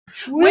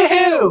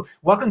Woohoo!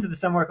 Welcome to the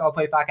Some Work All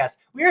Play podcast.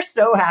 We are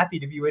so happy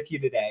to be with you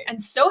today.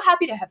 And so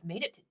happy to have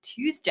made it to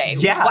Tuesday.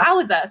 Yeah.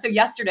 Wowza. So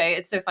yesterday,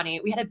 it's so funny.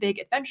 We had a big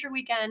adventure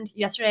weekend.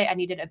 Yesterday, I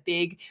needed a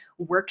big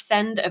work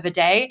send of a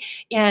day.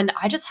 And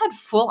I just had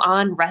full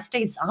on rest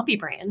day zombie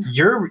brain.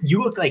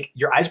 You looked like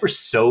your eyes were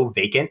so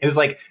vacant. It was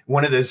like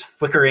one of those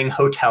flickering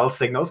hotel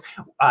signals.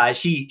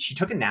 She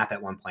took a nap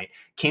at one point,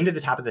 came to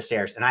the top of the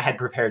stairs, and I had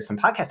prepared some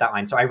podcast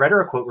outline. So I read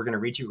her a quote we're going to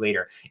read you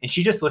later. And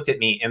she just looked at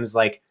me and was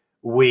like,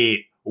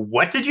 wait,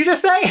 what did you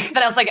just say?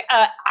 But I was like,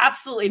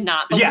 absolutely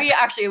not. But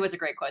it was a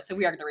great quote. So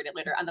we are going to read it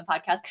later on the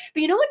podcast.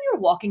 But you know, when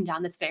you're walking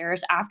down the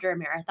stairs after a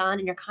marathon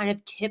and you're kind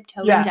of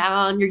tiptoeing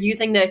down, you're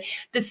using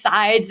the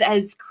sides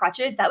as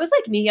crutches. That was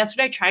like me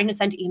yesterday trying to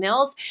send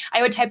emails.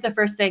 I would type the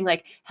first thing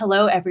like,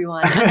 hello,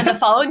 everyone. And then the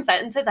following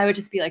sentences, I would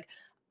just be like,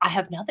 I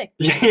have nothing.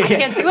 I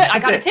can't do it. I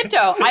got to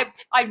tiptoe.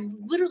 I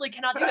literally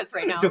cannot do this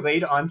right now.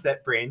 Delayed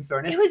onset brain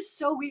soreness. It was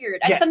so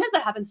weird. Sometimes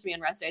that happens to me on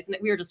rest days. And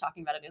we were just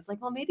talking about it. It's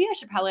like, well, maybe I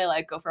should probably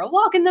like go for a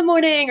walk in the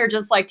morning or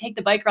just like take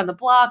the bike around the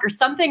block or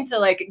something to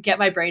like get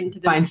my brain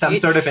into this Find state. some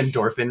sort of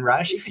endorphin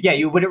rush. Yeah,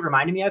 what it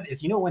reminded me of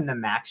is, you know, when the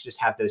Macs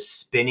just have those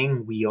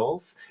spinning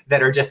wheels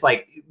that are just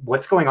like,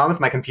 what's going on with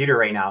my computer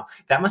right now?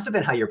 That must have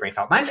been how your brain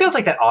felt. Mine feels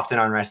like that often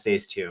on rest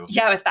days too.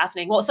 Yeah, it was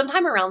fascinating. Well,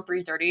 sometime around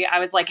 3:30, I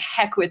was like,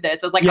 heck with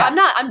this. I was like,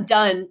 I'm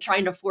done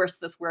trying to force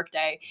this work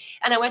day.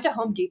 And I went to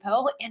Home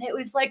Depot and it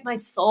was like my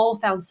soul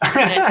found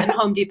sustenance in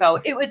Home Depot.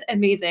 It was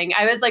amazing.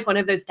 I was like one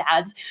of those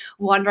dads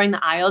wandering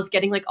the aisles,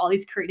 getting like all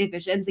these creative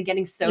visions and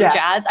getting so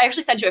jazzed. I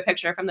actually sent you a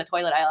picture from the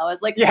toilet aisle. I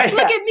was like, look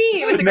at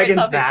me. It was a Megan's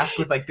great selfie. mask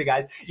with like the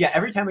guys. Yeah,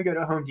 every time we go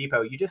to Home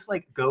Depot, you just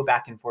like go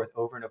back and forth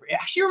over and over. It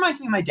actually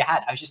reminds me of my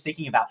dad. I was just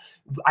thinking about,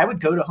 I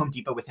would go to Home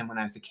Depot with him when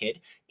I was a kid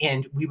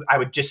and I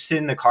would just sit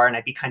in the car and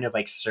I'd be kind of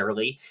like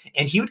surly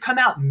and he would come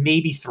out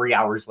maybe 3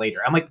 hours later.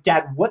 I'm like,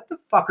 Dad, what the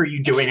fuck are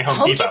you doing at Home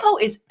Depot? Home Depot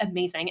is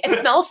amazing. It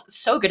smells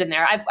so good in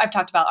there. I've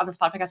talked about on this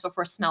podcast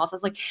before smells. I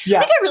was like, I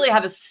think I really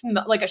have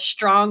a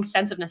strong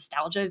sense of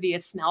nostalgia via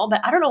smell,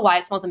 but I don't know why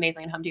it smells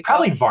amazing in Home Depot.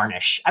 Probably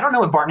varnish. I don't know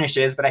what varnish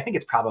is, but I think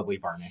it's probably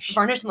varnish.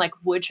 Varnish and like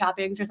wood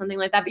choppings or something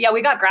like that. But yeah,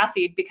 we got grass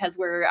seed because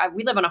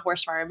we live on a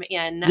horse farm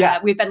and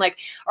we've been like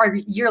our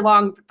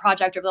year-long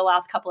project over the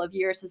last couple of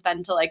years has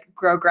been to like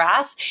grow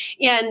grass.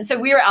 And so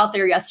we were out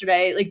there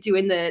yesterday, like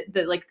doing the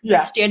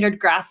standard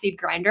grass seed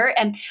grinder.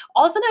 And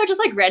all of a sudden I would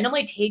just like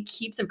randomly take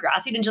heaps of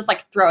grass seed and just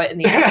like throw it in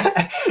the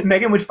air.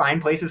 Megan would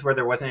find places where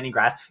there wasn't any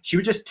grass. She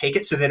would just take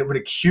it so that it would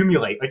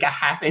accumulate like a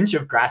half inch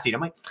of grass seed. I'm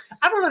like,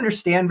 I don't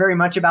understand very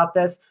much about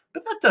this,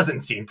 but that doesn't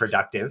seem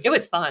productive. It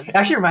was fun. It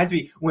actually reminds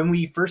me, when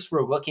we first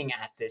were looking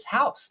at this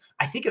house,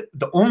 I think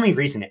the only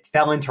reason it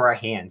fell into our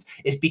hands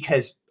is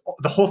because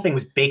the whole thing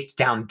was baked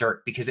down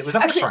dirt because it was a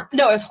horse farm.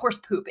 No, it was horse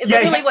poop. It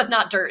literally was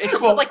not dirt. It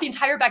just was like the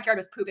entire backyard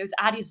was poop. It was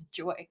Addie's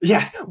joy.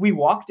 Yeah. We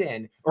walked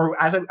in, or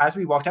as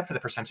we walked up for the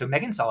first time, so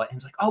Megan saw it and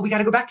was like, oh, we got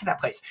to go back to that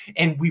place.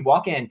 And we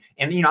walk in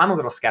and, you know, I'm a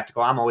little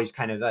skeptical. I'm always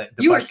kind of the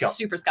You were buzzkill.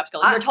 super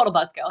skeptical. You're a total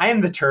buzzkill. I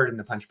am the turd in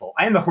the punch bowl.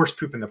 I am the horse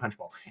poop in the punch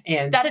bowl.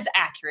 And that is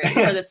accurate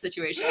for this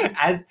situation.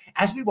 As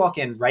we walk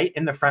in, right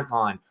in the front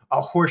lawn, a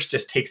horse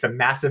just takes a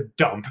massive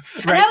dump.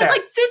 And I was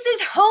like, this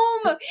is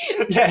home.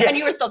 And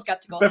you were still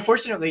skeptical. But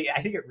fortunately,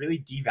 I think it really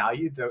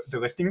devalued the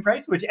listing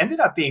price, which ended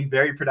up being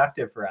very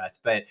productive for us.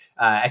 But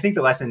I think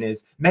the lesson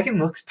is Megan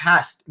looks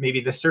past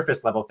maybe the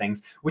surface level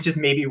things, which is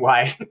maybe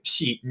why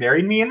she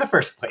married me in the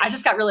first place. I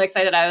just got really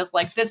excited. I was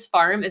like, this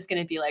farm is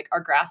going to be like our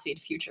grass seed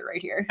future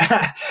right here.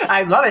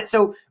 I love it.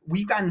 So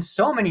we've gotten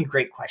so many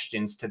great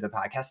questions to the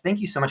podcast.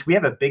 Thank you so much. We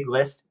have a big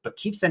list, but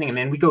keep sending them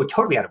in. We go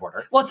totally out of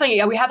order. Well, it's funny.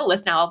 Yeah, we have a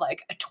list now of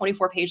like a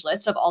 24-page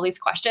list of all these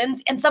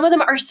questions. And some of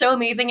them are so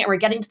amazing and we're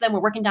getting to them. We're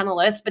working down the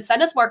list, but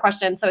send us more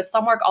questions. So it's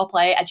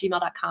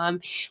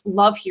someworkallplay@gmail.com.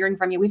 Love hearing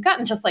from you. We've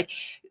gotten just like,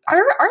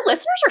 our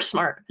listeners are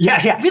smart.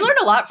 Yeah. We learned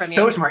a lot from you.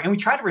 So smart. And we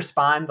try to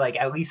respond like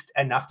at least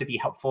enough to be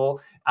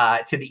helpful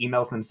to the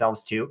emails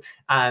themselves too.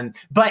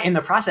 But in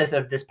the process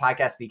of this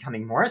podcast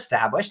becoming more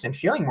established and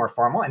feeling more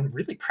formal and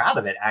really proud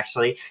of it,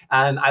 actually,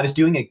 I was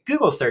doing a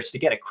Google search to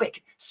get a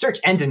quick search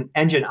engine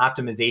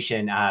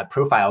optimization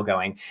profile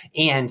going.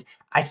 And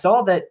I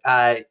saw that,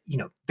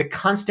 the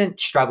constant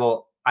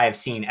struggle I have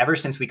seen ever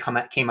since we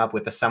came up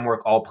with the Some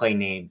Work All Play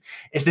name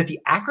is that the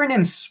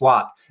acronym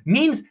SWAP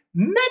means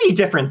many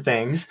different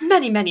things.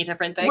 Many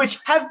different things. Which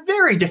have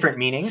very different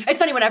meanings. It's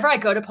funny, whenever I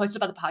go to post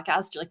about the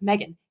podcast, you're like,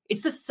 Megan,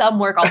 it's the Some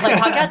Work All Play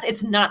podcast.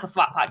 It's not the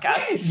SWAP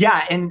podcast.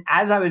 Yeah. And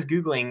as I was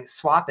Googling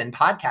SWAP and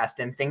podcast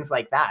and things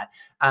like that,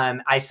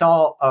 I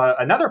saw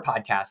another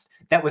podcast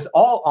that was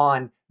all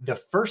on the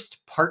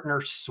first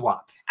partner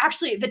swap.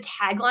 Actually, the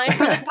tagline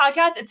for this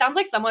podcast, it sounds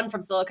like someone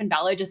from Silicon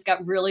Valley just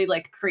got really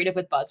like creative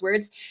with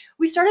buzzwords.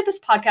 We started this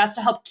podcast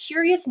to help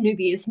curious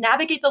newbies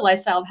navigate the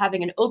lifestyle of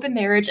having an open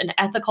marriage and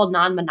ethical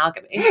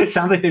non-monogamy. It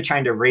sounds like they're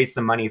trying to raise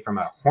some money from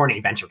a horny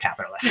venture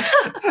capitalist.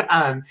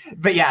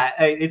 But yeah,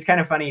 it's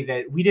kind of funny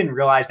that we didn't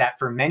realize that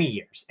for many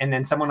years. And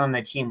then someone on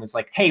the team was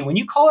like, hey, when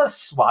you call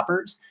us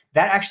swappers,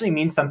 that actually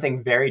means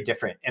something very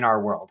different in our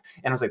world.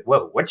 And I was like,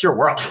 whoa, what's your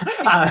world?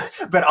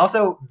 But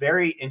also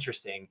very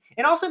interesting.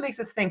 It also makes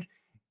us think,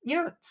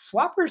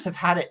 swappers have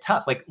had it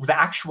tough, like the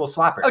actual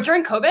swappers. Oh,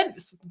 during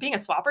COVID, being a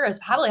swapper has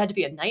probably had to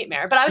be a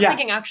nightmare. But I was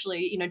thinking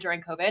actually,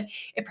 during COVID,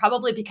 it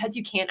probably, because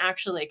you can't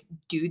actually like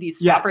do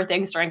these swapper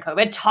things during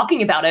COVID,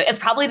 talking about it is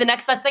probably the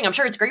next best thing. I'm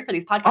sure it's great for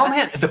these podcasts. Oh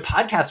man, the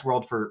podcast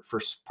world for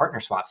partner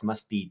swaps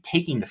must be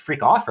taking the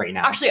freak off right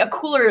now. Actually,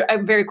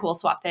 a very cool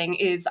swap thing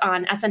is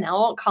on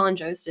SNL, Colin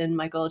Jost and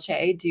Michael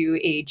Che do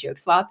a joke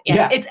swap.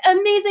 And it's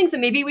amazing. So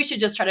maybe we should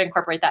just try to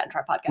incorporate that into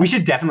our podcast. We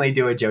should definitely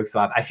do a joke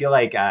swap. I feel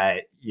like,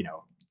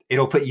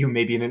 it'll put you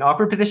maybe in an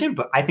awkward position,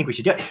 but I think we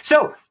should do it.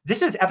 So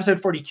this is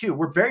episode 42.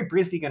 We're very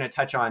briefly going to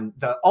touch on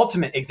the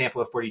ultimate example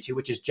of 42,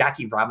 which is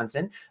Jackie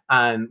Robinson,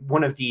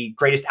 one of the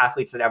greatest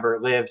athletes that ever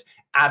lived.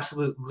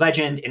 Absolute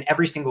legend in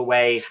every single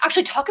way.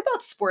 Actually, talk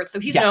about sports. So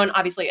he's known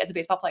obviously as a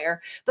baseball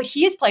player, but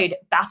he has played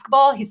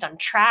basketball, he's done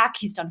track,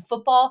 he's done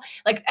football.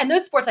 Like, and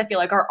those sports I feel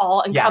like are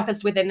all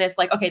encompassed within this,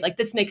 like, okay, like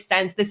this makes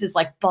sense. This is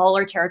like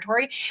baller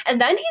territory.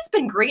 And then he's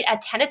been great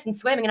at tennis and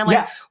swimming. And I'm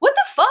like, what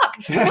the fuck?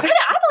 What kind of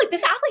athlete?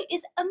 This athlete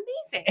is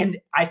amazing. And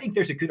I think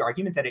there's a good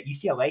argument that at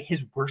UCLA,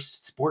 his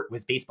worst sport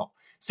was baseball.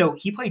 So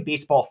he played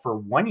baseball for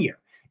 1 year.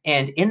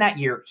 And in that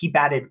year, he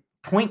batted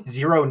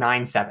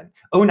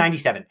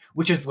 .097,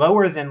 which is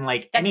lower than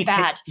like any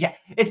bad.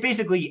 It's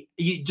basically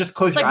you just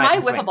close your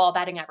eyes. Like my wiffle ball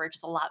batting average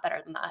is a lot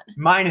better than that.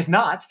 Mine is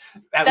not,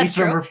 at least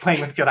when we're playing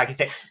with Field Hockey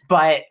State.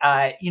 But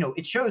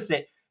it shows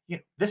that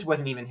this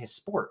wasn't even his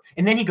sport.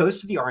 And then he goes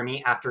to the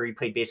Army after he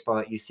played baseball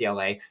at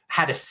UCLA,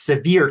 had a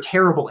severe,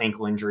 terrible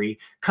ankle injury,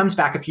 comes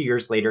back a few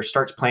years later,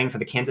 starts playing for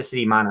the Kansas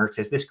City Monarchs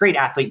as this great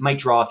athlete, might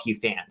draw a few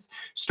fans,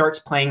 starts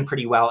playing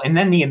pretty well. And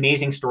then the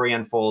amazing story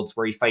unfolds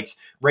where he fights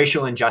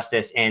racial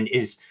injustice and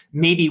is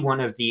maybe one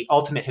of the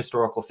ultimate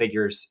historical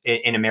figures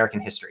in American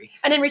history.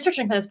 And in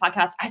researching for this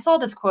podcast, I saw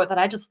this quote that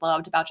I just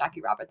loved about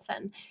Jackie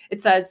Robinson.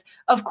 It says,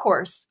 "Of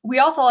course, we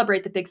all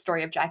celebrate the big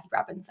story of Jackie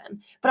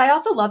Robinson, but I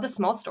also love the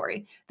small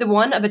story. The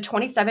one of a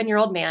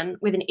 27-year-old man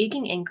with an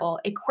aching ankle,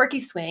 a quirky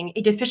swing,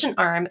 a deficient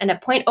arm, and a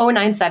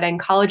 .097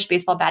 college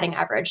baseball batting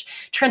average,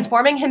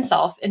 transforming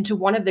himself into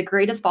one of the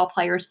greatest ball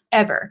players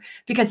ever,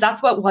 because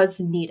that's what was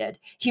needed.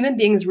 Human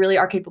beings really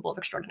are capable of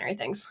extraordinary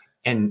things."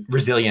 And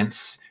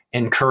resilience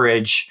and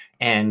courage,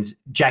 and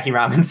Jackie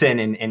Robinson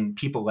and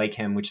people like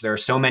him, which there are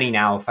so many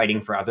now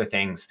fighting for other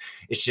things.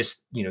 It's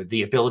just,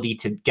 the ability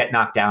to get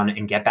knocked down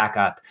and get back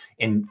up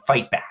and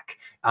fight back.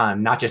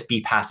 Not just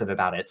be passive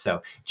about it.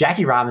 So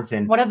Jackie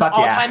Robinson, one of the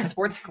all-time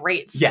sports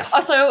greats. Yes.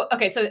 Also,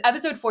 okay, so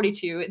episode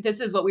 42, this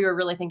is what we were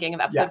really thinking of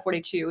episode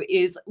 42,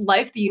 is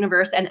Life, the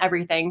Universe, and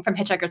Everything from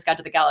Hitchhiker's Guide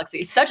to the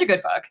Galaxy. Such a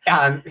good book.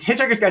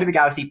 Hitchhiker's Guide to the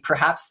Galaxy,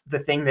 perhaps the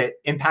thing that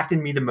impacted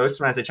me the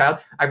most when I was a child.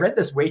 I read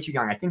this way too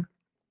young. I think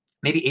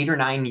maybe 8 or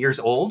 9 years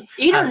old.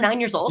 8 or 9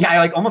 years old? Yeah, I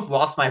like almost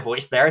lost my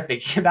voice there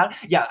thinking about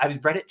it. Yeah, I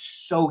read it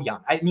so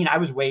young. I mean, I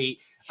was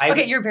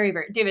you're very,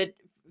 very, David,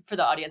 for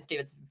the audience,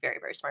 David's very,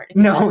 very smart.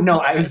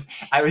 No,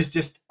 I was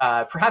just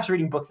perhaps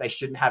reading books I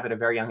shouldn't have at a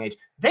very young age.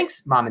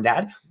 Thanks, Mom and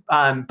Dad.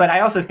 But I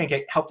also think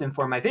it helped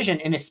inform my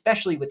vision, and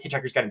especially with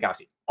Hitchhiker's Guide to the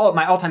Galaxy,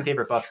 my all-time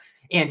favorite book.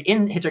 And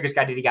in Hitchhiker's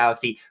Guide to the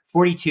Galaxy,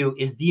 42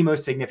 is the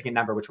most significant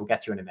number, which we'll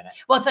get to in a minute.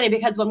 Well, it's funny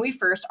because when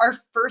our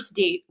first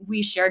date,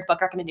 we shared book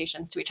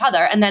recommendations to each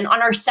other. And then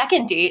on our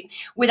second date,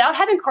 without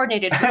having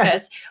coordinated with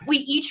this, we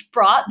each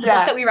brought the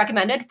book that we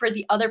recommended for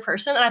the other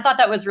person. And I thought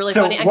that was really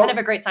funny and kind of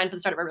a great sign for the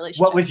start of our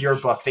relationship. What was your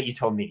book that you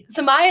told me?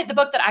 So the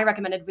book that I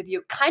recommended with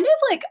you, kind of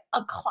like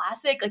a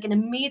classic, like an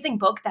amazing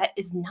book that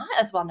is not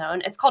as well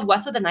known. It's called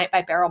West of the Night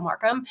by Beryl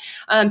Markham.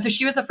 So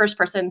she was the first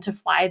person to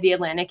fly the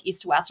Atlantic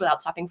east to west without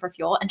stopping for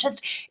fuel, and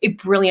just a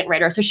brilliant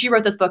writer. So she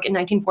wrote this book in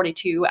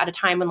 1942 at a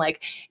time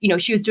when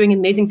she was doing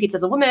amazing feats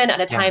as a woman,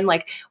 at a time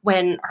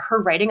when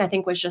her writing, I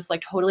think, was just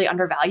totally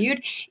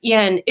undervalued.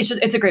 And it's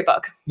a great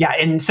book. Yeah.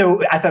 And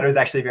so I thought it was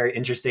actually very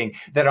interesting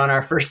that on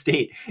our first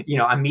date,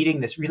 I'm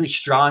meeting this really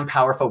strong,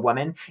 powerful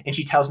woman, and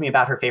she tells me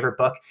about her favorite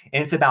book,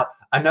 and it's about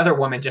another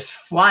woman just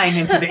flying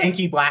into the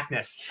inky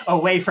blackness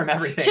away from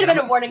everything. Should have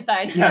been a warning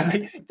sign. Yeah, I was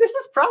like, this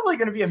is probably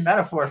going to be a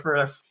metaphor for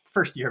a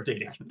first year of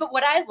dating. But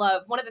one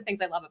of the things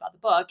I love about the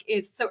book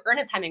is, so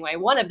Ernest Hemingway,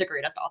 one of the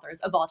greatest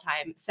authors of all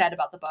time, said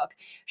about the book,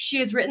 "She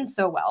has written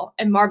so well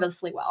and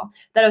marvelously well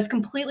that I was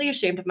completely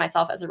ashamed of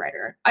myself as a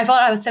writer. I felt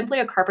I was simply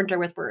a carpenter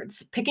with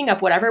words, picking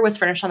up whatever was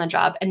furnished on the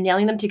job and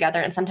nailing them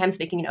together and sometimes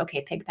making an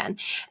okay pig pen."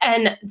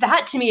 And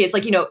that to me is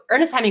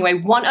Ernest Hemingway,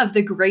 one of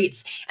the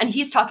greats. And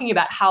he's talking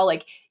about how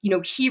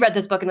he read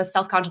this book and was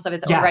self-conscious of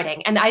his own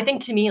writing. And I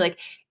think to me,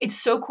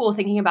 it's so cool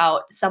thinking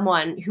about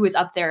someone who is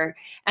up there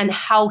and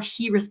how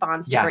he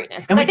responds to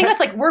greatness. And I think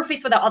that's we're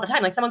faced with that all the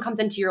time. Someone comes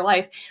into your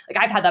life,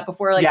 I've had that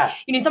before.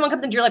 Someone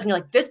comes into your life and you're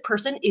like, this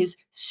person is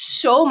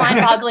so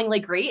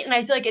mind-bogglingly great. And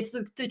I feel like it's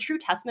the true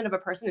testament of a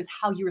person is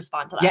how you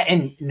respond to that. Yeah.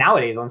 And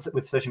nowadays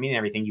with social media and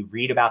everything, you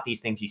read about these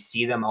things, you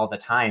see them all the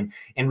time.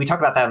 And we talk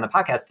about that on the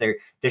podcast.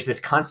 There's this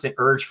constant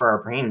urge for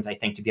our brains, I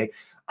think, to be like,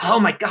 oh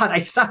my God, I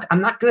suck.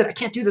 I'm not good. I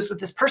can't do this what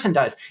this person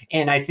does.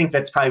 And I think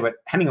that's probably what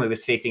Hemingway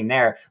was facing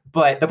there.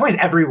 But the point is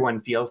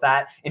everyone feels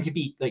that, and to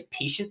be like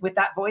patient with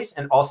that voice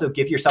and also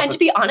give yourself to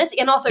be honest,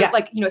 and also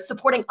like, you know,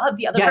 supporting of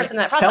the other person in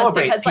that process.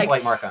 Celebrate because people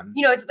like Markham.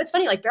 You know, it's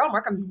funny, like Beryl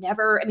Markham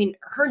never, I mean,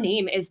 her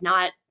name is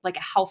not like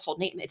a household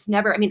name. It's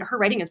never, I mean, her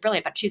writing is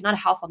brilliant, but she's not a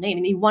household name.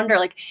 And you wonder,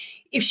 like,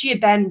 if she had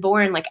been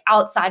born like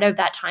outside of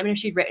that time and if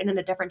she'd written in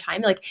a different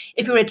time, like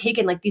if it would have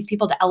taken like these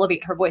people to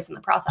elevate her voice in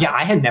the process. Yeah,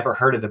 I had never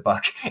heard of the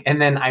book. And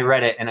then I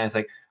read it and I was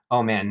like,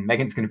 oh man,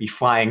 Megan's going to be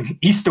flying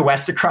east to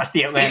west across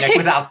the Atlantic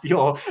without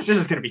fuel. This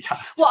is going to be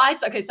tough. Well,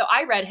 so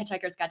I read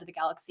Hitchhiker's Guide to the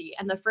Galaxy,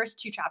 and the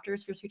first few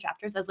chapters,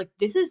 I was like,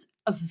 this is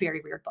a very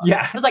weird book.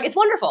 Yeah. I was like, it's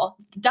wonderful.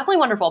 It's definitely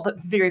wonderful, but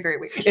very, very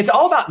weird. It's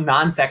all about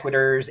non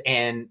sequiturs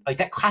and like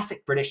that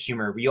classic British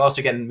humor. We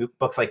also get in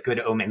books like Good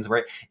Omens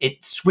where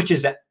it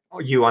switches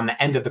you on the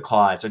end of the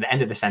clause or the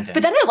end of the sentence.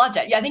 But then I loved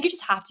it. Yeah, I think you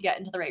just have to get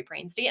into the right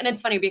brain state. And it's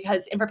funny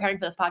because in preparing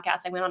for this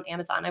podcast, I went on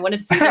Amazon. I wanted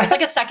to see, there was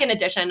like a second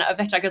edition of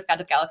Hitchhiker's Guide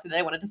to the Galaxy that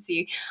I wanted to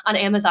see on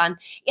Amazon.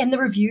 And the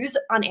reviews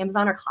on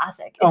Amazon are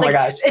classic. It's my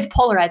gosh. It's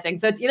polarizing.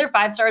 So it's either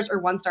 5 stars or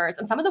 1 stars.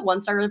 And some of the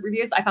 1-star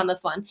reviews, I found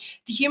this one.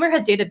 The humor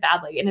has dated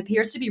badly and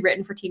appears to be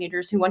written for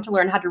teenagers who want to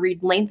learn how to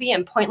read lengthy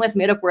and pointless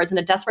made-up words in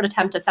a desperate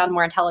attempt to sound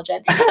more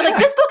intelligent. I was like,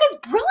 this book is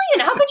brilliant.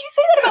 How could you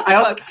say that about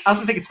this book? I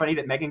also think it's funny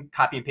that Megan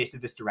copy and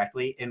pasted this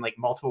directly in like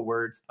multiple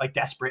words. Like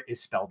desperate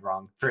is spelled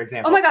wrong, for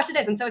example. Oh my gosh, it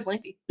is. And so is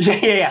lengthy.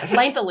 Yeah.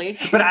 Lengthily.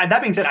 But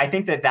that being said, I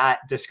think that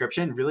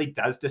description really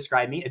does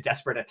describe me, a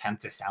desperate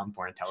attempt to sound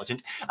more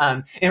intelligent.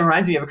 It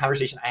reminds me of a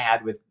conversation I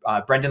had with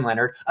Brendan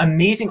Leonard,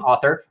 amazing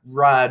author.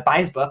 Buy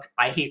his book,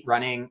 I Hate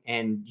Running,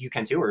 and You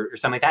Can Too, or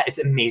something like that. It's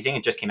amazing.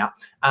 It just came out.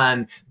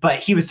 But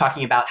he was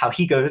talking about how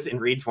he goes and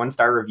reads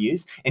 1-star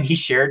reviews, and he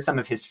shared some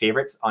of his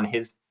favorites on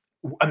his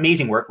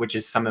amazing work, which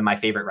is some of my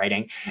favorite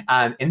writing.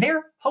 And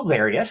they're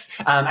hilarious.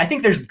 I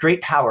think there's great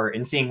power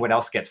in seeing what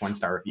else gets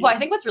 1-star reviews. Well, I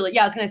think I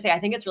was going to say, I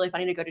think it's really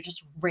funny to go to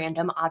just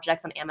random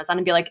objects on Amazon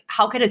and be like,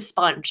 how could a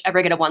sponge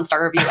ever get a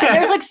 1-star review? And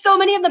there's like so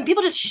many of them,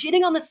 people just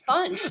shitting on the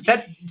sponge.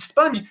 That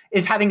sponge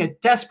is having a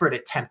desperate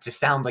attempt to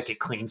sound like it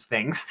cleans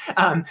things.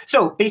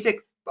 So basic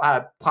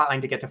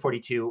plotline to get to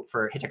 42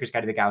 for Hitchhiker's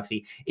Guide to the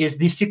Galaxy is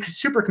the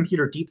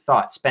supercomputer Deep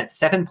Thought spent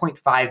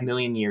 7.5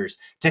 million years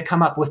to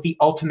come up with the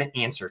ultimate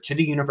answer to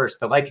the universe,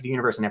 the life of the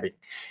universe and everything.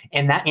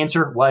 And that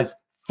answer was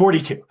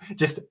 42,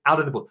 just out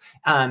of the blue.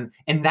 And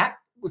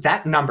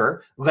that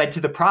number led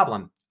to the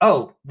problem.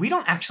 Oh, we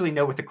don't actually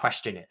know what the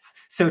question is.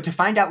 So to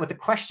find out what the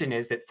question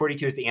is that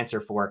 42 is the answer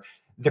for,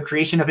 the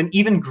creation of an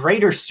even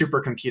greater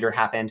supercomputer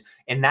happened.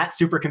 And that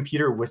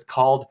supercomputer was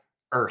called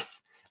Earth.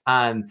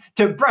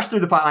 To brush through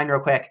the plotline real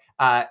quick,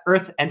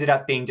 Earth ended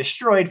up being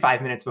destroyed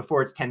 5 minutes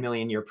before its 10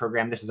 million year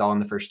program. This is all in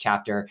the first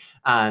chapter.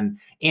 And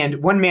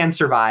one man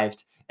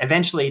survived.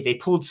 Eventually, they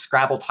pulled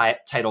Scrabble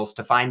tiles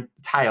to find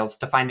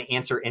the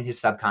answer in his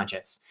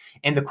subconscious.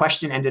 And the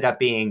question ended up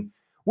being,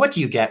 what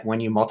do you get when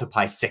you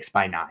multiply 6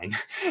 by 9?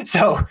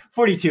 So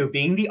 42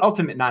 being the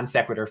ultimate non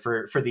sequitur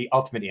for the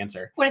ultimate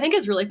answer. What I think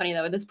is really funny,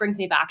 though, and this brings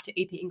me back to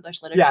AP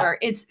English literature,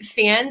 is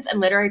fans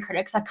and literary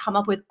critics have come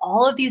up with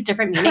all of these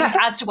different meanings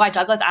as to why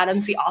Douglas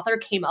Adams, the author,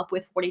 came up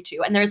with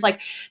 42. And there's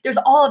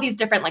all of these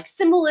different like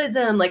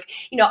symbolism, like,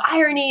 you know,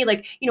 irony,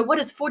 like, you know, what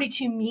does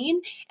 42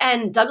 mean?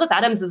 And Douglas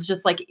Adams was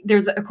just like,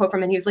 there's a quote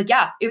from him. He was like,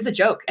 yeah, it was a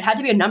joke. It had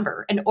to be a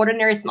number, an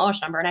ordinary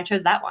smallish number. And I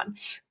chose that one.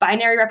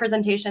 Binary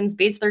representations,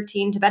 base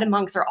 13, Tibetan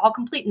monks are all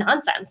complete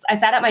nonsense. I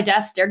sat at my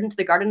desk, stared into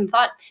the garden and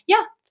thought,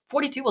 yeah,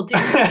 42 will do.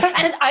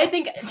 And I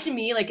think, to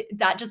me, like,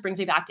 that just brings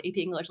me back to AP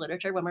English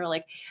literature when we're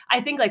like, I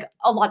think like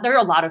there are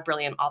a lot of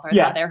brilliant authors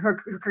out there who are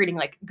creating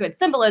like good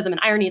symbolism and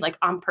irony like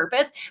on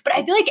purpose. But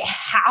I feel like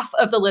half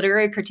of the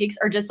literary critiques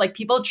are just like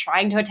people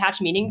trying to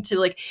attach meaning to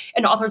like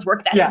an author's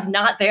work that is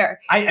not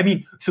there. I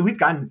mean, so we've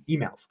gotten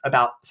emails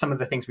about some of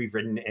the things we've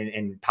written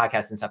in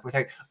podcasts and stuff with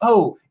like,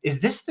 oh,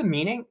 is this the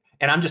meaning?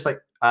 And I'm just like,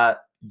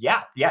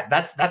 yeah,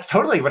 that's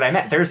totally what I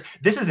meant.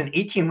 This is an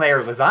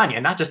 18-layer lasagna,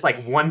 not just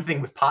like one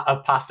thing with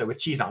of pasta with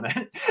cheese on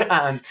it.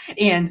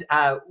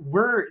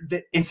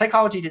 In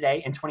Psychology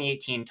Today in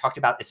 2018 talked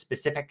about a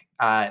specific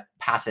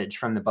passage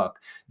from the book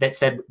that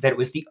said that it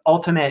was the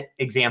ultimate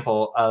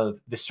example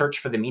of the search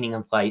for the meaning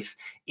of life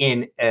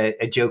in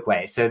a joke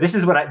way. So this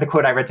is the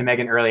quote I read to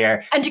Megan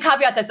earlier. And to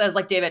caveat this as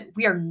like, David,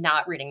 we are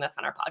not reading this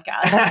on our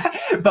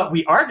podcast. But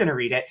we are going to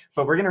read it,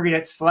 but we're going to read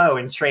it slow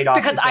and trade off.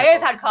 Because I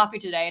have had coffee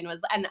today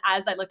and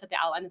as I looked at the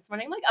outline this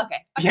morning, I'm like,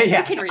 okay,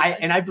 I can read this.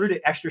 And I brewed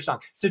it extra strong.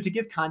 So to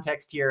give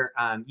context here,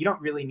 you don't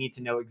really need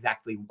to know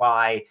exactly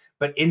why,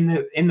 but in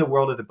the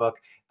world of the book,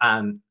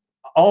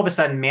 all of a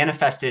sudden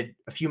manifested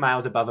a few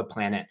miles above a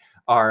planet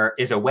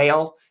is a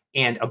whale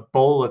and a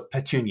bowl of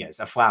petunias,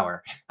 a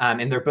flower.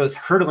 And they're both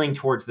hurtling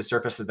towards the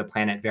surface of the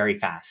planet very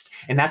fast.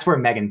 And that's where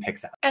Megan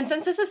picks up. And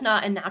since this is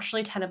not a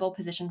naturally tenable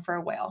position for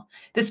a whale,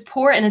 this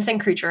poor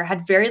innocent creature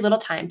had very little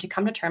time to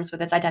come to terms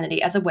with its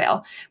identity as a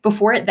whale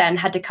before it then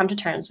had to come to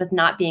terms with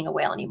not being a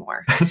whale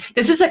anymore.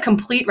 This is a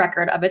complete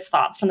record of its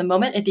thoughts from the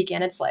moment it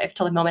began its life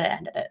till the moment it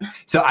ended it.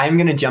 So I'm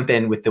going to jump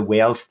in with the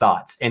whale's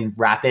thoughts in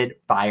rapid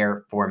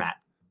fire format.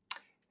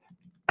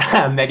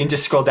 Megan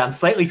just scrolled down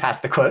slightly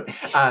past the quote.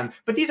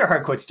 But these are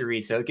hard quotes to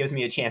read, so it gives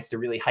me a chance to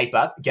really hype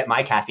up, get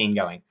my caffeine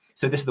going.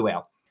 So this is the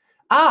whale.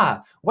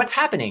 Ah, what's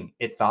happening?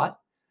 It thought.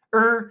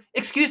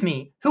 Excuse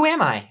me, who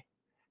am I?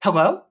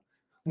 Hello?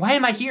 Why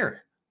am I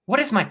here? What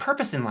is my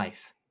purpose in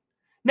life?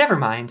 Never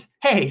mind.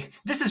 Hey,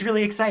 this is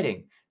really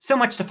exciting. So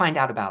much to find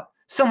out about.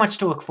 So much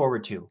to look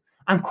forward to.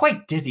 I'm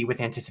quite dizzy with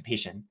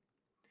anticipation.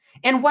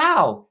 And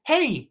wow,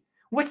 hey,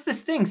 what's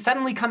this thing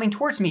suddenly coming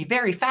towards me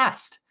very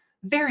fast?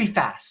 Very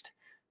fast.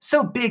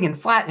 So big and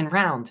flat and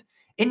round.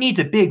 It needs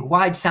a big,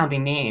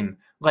 wide-sounding name,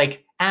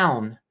 like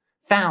own,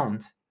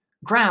 found,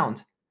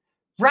 ground,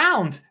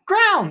 round,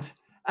 ground.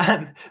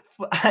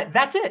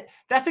 That's it.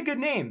 That's a good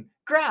name,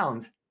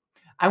 ground.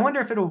 I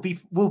wonder if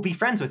will be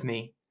friends with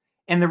me.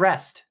 And the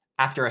rest,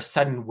 after a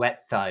sudden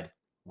wet thud,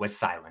 was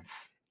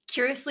silence.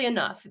 Curiously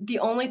enough, the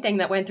only thing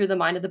that went through the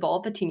mind of the bowl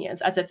of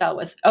petunias as it fell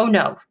was, oh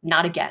no,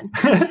 not again.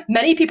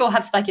 Many people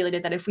have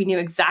speculated that if we knew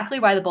exactly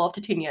why the bowl of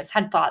petunias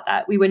had thought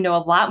that, we would know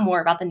a lot more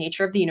about the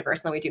nature of the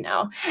universe than we do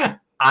now.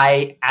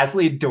 I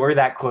absolutely adore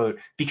that quote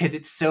because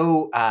it's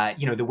so,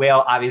 the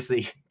whale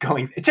obviously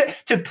going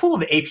to pull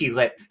the AP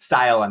Lit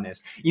style on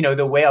this,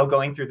 the whale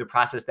going through the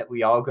process that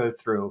we all go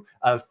through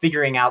of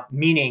figuring out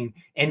meaning.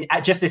 And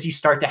just as you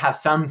start to have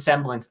some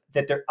semblance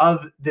that they're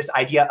of this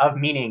idea of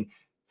meaning,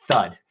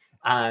 thud.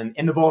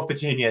 In the bowl of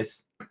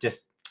petunias,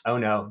 just, oh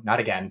no, not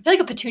again. I feel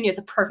like a petunia is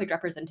a perfect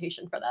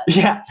representation for that.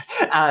 Yeah.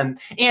 And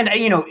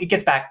it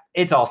gets back,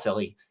 it's all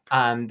silly.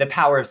 The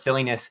power of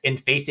silliness in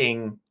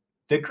facing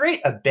the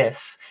great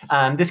abyss,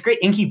 this great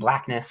inky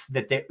blackness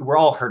that we're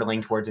all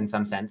hurtling towards in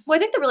some sense. Well, I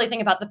think the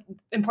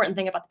important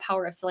thing about the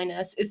power of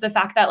silliness is the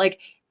fact that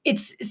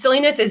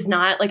silliness is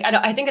not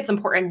I think it's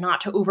important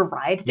not to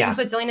override things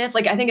with silliness.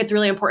 I think it's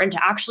really important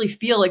to actually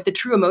feel the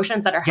true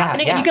emotions that are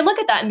happening. And you can look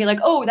at that and be like,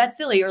 oh, that's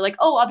silly, or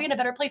oh, I'll be in a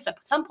better place at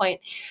some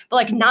point,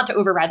 but not to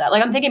override that.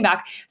 I'm thinking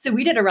back. So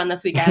we did a run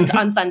this weekend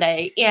on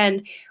Sunday,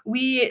 and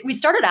we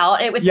started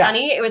out, it was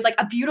sunny. It was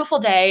a beautiful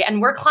day,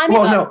 and we're climbing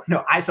up.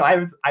 No.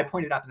 I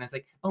pointed up and I was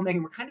like, oh,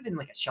 Megan, we're kind of in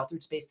a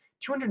sheltered space,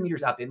 200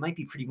 meters up. It might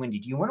be pretty windy.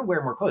 Do you want to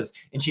wear more clothes?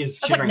 And she's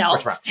wearing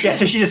sports bra. Yeah.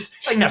 So she's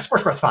just no,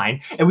 sports bra's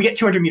fine. And we get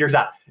 200 meters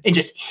up and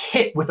just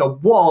hit with a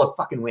wall of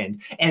fucking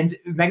wind. And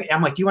Megan,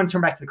 I'm like, do you want to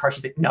turn back to the car?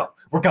 She's like, no,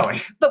 we're going.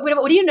 But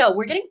what do you know?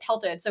 We're getting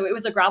pelted. So it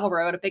was a gravel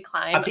road, a big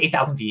climb. Up to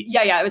 8,000 feet.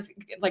 Yeah. It was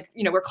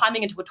we're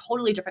climbing into a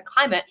totally different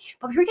climate,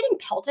 but we were getting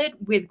pelted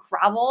with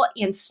gravel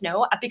and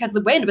snow because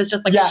the wind was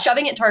just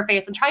shoving it into our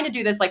face and trying to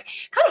do this kind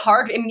of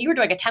hard. I mean, you were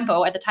doing a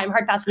tempo at the time,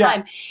 hard, fast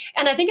climb.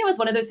 And I think it was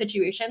one of those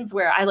situations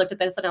where I looked at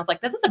this and I was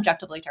like, this is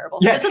objectively terrible.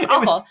 Yeah, this is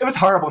awful. It was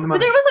horrible in the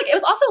moment. But it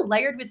was also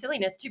layered with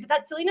silliness too, but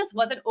that silliness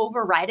wasn't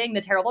overriding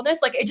the terribleness.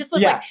 It just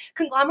was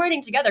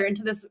conglomerating together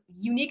into this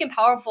unique and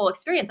powerful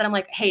experience. And I'm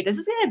like, hey, this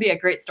is going to be a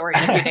great story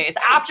in a few days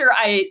after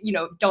I,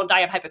 don't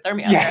die of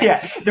hypothermia.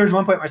 Yeah. There was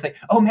one point where I was like,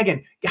 oh,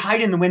 Megan,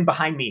 hide in the wind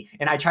behind me.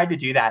 And I tried to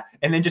do that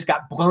and then just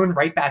got blown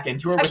right back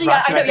into her. Actually,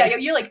 I know. Yeah,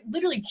 you're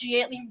literally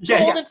gently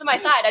rolled into my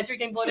side as you're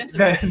getting blown into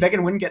me.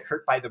 Megan wouldn't get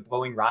hurt by the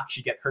blowing rock.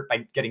 She'd get hurt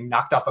by getting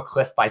knocked off a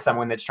cliff by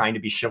someone that's trying to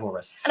be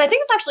chivalrous. And I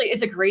think this actually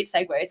is a great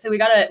segue. So we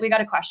got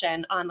a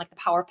question on the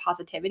power of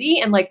positivity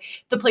and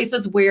the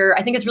places where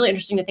I think it's really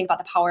interesting to think about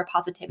the power of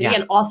positivity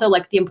and also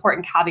the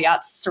important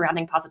caveats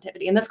surrounding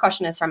positivity. And this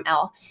question is from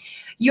Elle.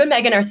 You and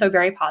Megan are so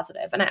very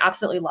positive, and I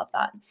absolutely love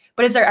that.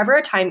 But is there ever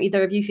a time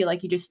either of you feel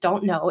like you just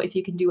don't know if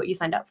you can do what you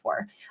signed up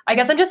for? I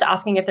guess I'm just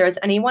asking if there's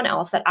anyone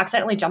else that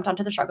accidentally jumped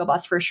onto the struggle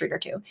bus for a street or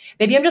two.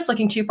 Maybe I'm just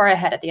looking too far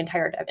ahead at the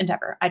entire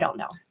endeavor. I don't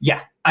know.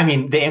 Yeah. I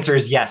mean, the answer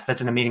is yes. That's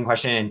an amazing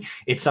question. And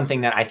it's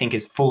something that I think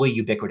is fully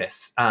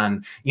ubiquitous.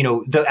 As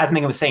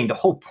Megan was saying, the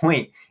whole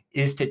point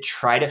is to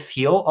try to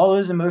feel all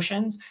those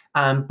emotions.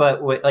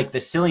 But what the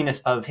silliness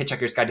of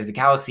Hitchhiker's Guide to the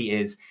Galaxy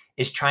is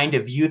trying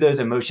to view those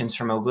emotions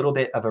from a little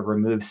bit of a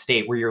removed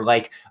state where you're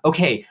like,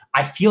 okay,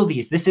 I feel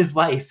these, this is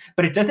life,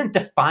 but it doesn't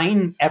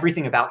define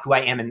everything about who I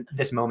am in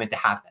this moment to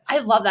have this. I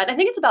love that. I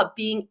think it's about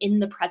being in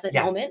the present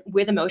moment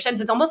with emotions.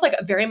 It's almost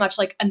very much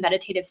a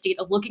meditative state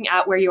of looking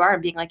at where you are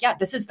and being like, yeah,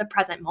 this is the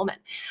present moment.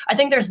 I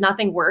think there's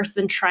nothing worse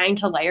than trying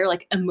to layer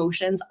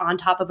emotions on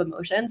top of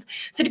emotions.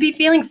 So to be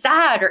feeling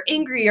sad or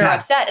angry or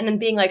upset and then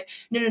being like,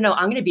 no,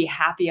 I'm going to be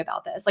happy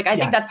about this. I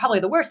think that's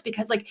probably the worst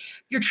because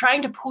you're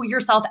trying to pull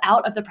yourself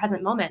out of the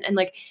present moment. And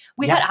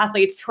we've had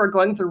athletes who are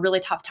going through really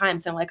tough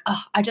times and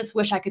oh, I just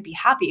wish I could be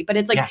happy. But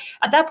it's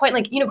at that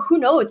point, who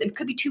knows? It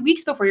could be 2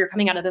 weeks before you're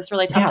coming out of this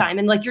really tough time.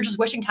 And you're just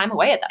wishing time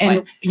away at that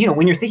point. And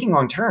when you're thinking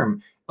long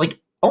term,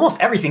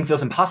 almost everything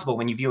feels impossible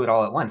when you view it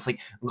all at once.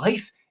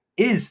 Life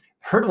is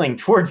hurtling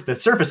towards the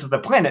surface of the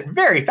planet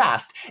very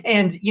fast.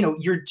 And,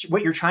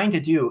 what you're trying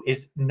to do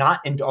is not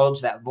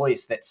indulge that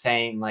voice that's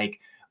saying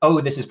oh,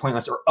 this is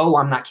pointless, or oh,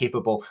 I'm not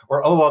capable,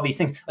 or oh, all these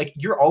things.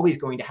 You're always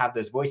going to have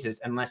those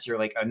voices unless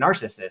you're a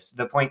narcissist.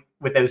 The point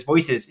with those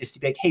voices is to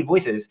be hey,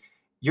 voices,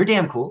 you're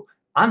damn cool.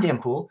 I'm damn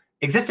cool.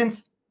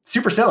 Existence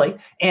super silly,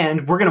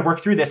 and we're going to work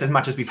through this as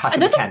much as we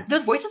possibly can.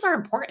 Those voices are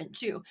important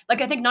too.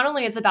 Like, I think not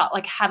only is it about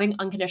like having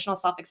unconditional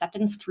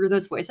self-acceptance through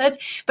those voices,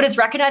 but it's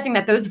recognizing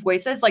that those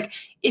voices, like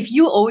if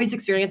you always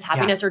experience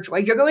happiness or joy,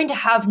 you're going to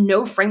have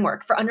no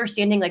framework for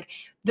understanding like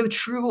the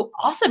true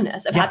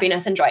awesomeness of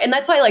happiness and joy. And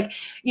that's why, like,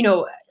 you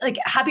know, like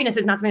happiness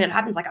is not something that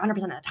happens like 100%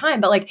 of the time,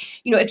 but like,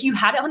 you know, if you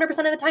had it 100% of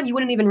the time, you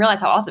wouldn't even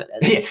realize how awesome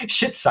it is. Yeah,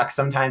 shit sucks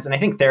sometimes. And I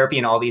think therapy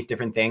and all these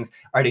different things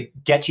are to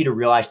get you to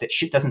realize that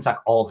shit doesn't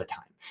suck all the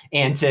time.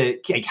 And to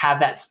like, have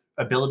that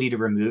ability to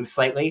remove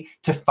slightly,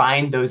 to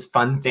find those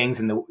fun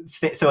things.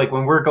 So like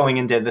when we're going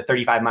into the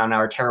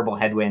 35-mile-an-hour terrible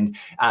headwind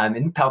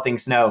and pelting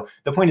snow,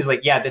 the point is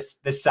like, yeah,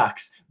 this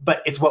sucks,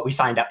 but it's what we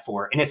signed up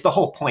for. And it's the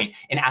whole point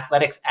in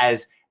athletics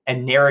as a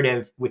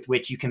narrative with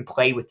which you can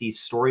play with these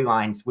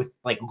storylines with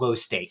like low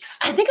stakes.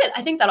 I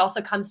think that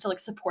also comes to like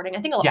supporting.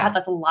 I think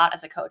that's a lot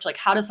as a coach, like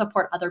how to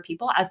support other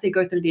people as they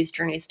go through these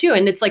journeys too.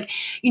 And it's like,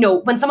 you know,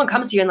 when someone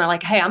comes to you and they're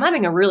like, hey, I'm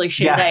having a really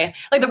shitty day.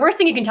 Like the worst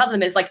thing you can tell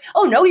them is like,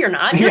 oh no, you're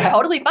not. You're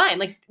totally fine.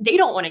 Like they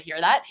don't want to hear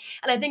that.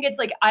 And I think it's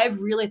like,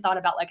 I've really thought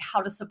about like how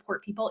to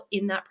support people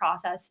in that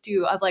process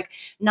too, of like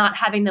not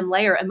having them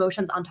layer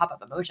emotions on top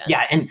of emotions.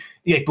 Yeah. And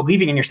like,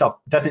 believing in yourself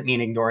doesn't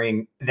mean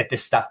ignoring that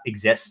this stuff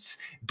exists.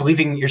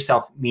 Believing in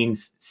yourself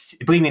means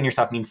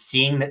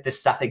seeing that this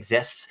stuff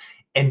exists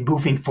and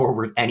moving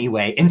forward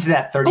anyway into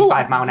that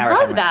 35-mile-an-hour.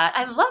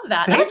 I love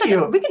that. Thank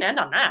you. We can end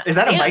on that. Is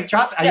that a mic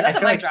drop? Yeah, that's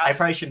a mic drop. I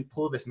probably shouldn't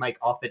pull this mic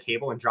off the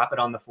table and drop it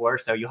on the floor.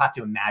 So you'll have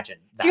to imagine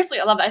that. Seriously,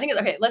 I love that. I think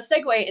it's okay. Let's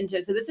segue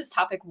into, so this is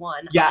topic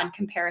 1 on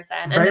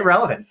comparison. Very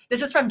relevant.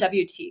 This is from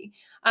WT.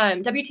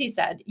 WT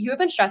said, you have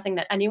been stressing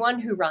that anyone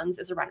who runs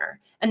is a runner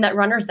and that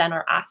runners then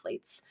are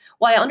athletes.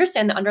 While I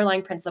understand the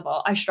underlying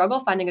principle, I struggle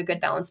finding a good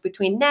balance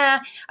between,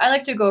 I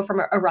like to go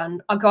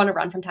I'll go on a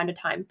run from time to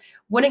time,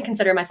 wouldn't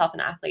consider myself an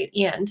athlete,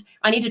 and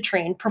I need to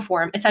train,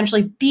 perform,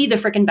 essentially be the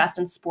freaking best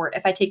in sport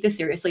if I take this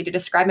seriously to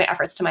describe my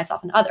efforts to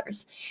myself and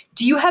others.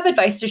 Do you have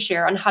advice to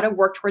share on how to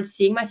work towards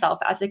seeing myself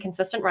as a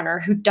consistent runner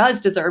who does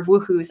deserve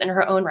woohoos in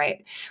her own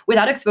right,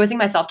 without exposing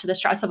myself to the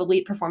stress of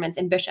elite performance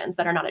ambitions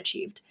that are not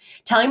achieved?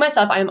 Telling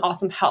myself I am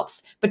awesome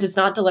helps, but does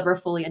not deliver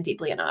fully and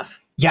deeply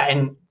enough. Yeah,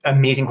 and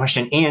amazing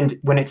question. And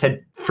when it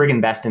said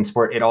friggin' best in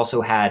sport, it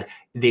also had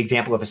the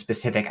example of a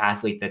specific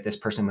athlete that this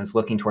person was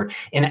looking toward.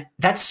 And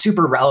that's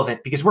super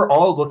relevant because we're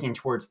all looking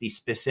towards these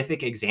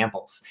specific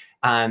examples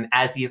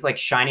as these like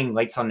shining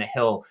lights on the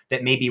hill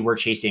that maybe we're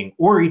chasing,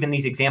 or even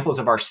these examples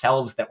of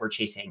ourselves that we're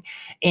chasing.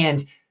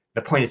 And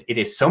the point is, it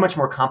is so much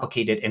more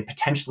complicated and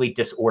potentially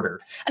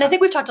disordered. And I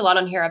think we've talked a lot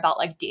on here about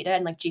like data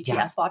and like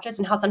GPS watches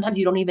and how sometimes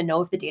you don't even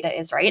know if the data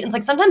is right. And it's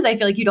like, sometimes I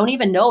feel like you don't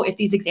even know if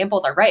these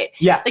examples are right.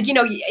 Yeah. Like, you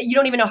know, you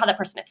don't even know how that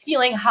person is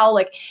feeling, how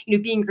like, you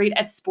know, being great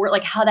at sport,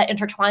 like how that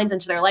intertwines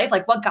into their life,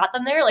 like what got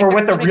them there. Like, or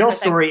what the real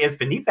story is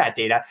beneath that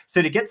data.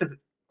 So to get to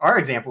our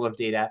example of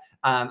data,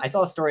 I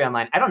saw a story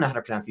online. I don't know how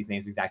to pronounce these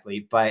names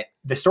exactly, but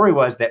the story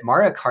was that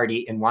Maria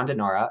Cardi and Wanda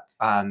Nara,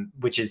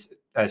 which is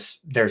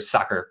there's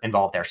soccer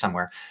involved there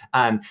somewhere.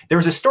 There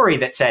was a story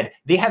that said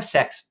they have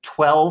sex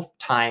 12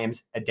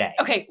 times a day.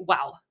 Okay.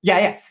 Wow.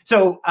 Yeah.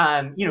 So,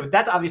 you know,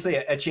 that's obviously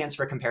a chance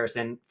for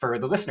comparison for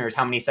the listeners,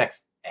 how much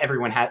sex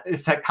everyone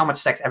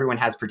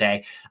has per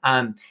day.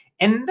 And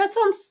that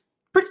sounds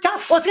pretty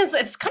tough. Well,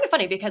 it's kind of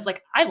funny because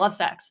like, I love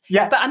sex,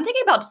 but I'm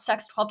thinking about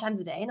sex 12 times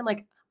a day and I'm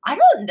like,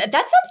 that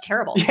sounds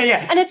terrible.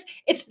 Yeah. And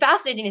it's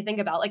fascinating to think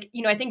about. Like,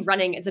 you know, I think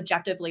running is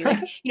objectively like,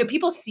 you know,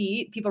 people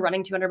see people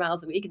running 200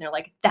 miles a week and they're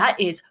like, that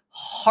is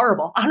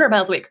horrible. 100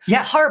 miles a week.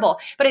 Yeah. Horrible.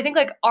 But I think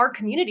like our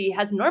community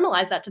has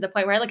normalized that to the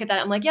point where I look at that,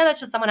 I'm like, yeah, that's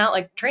just someone out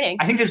like training.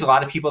 I think there's a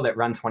lot of people that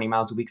run 20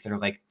 miles a week that are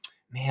like,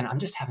 man, I'm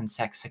just having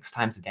sex 6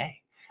 times a day.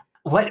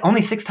 What?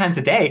 Only 6 times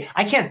a day?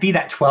 I can't be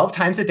that 12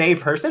 times a day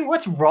person.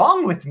 What's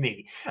wrong with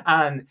me?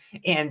 And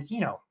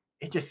you know,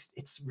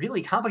 it's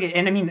really complicated.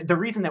 And I mean, the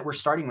reason that we're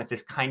starting with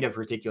this kind of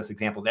ridiculous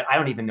example that I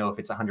don't even know if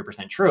it's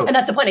 100% true. And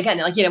that's the point again,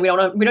 like, you know, we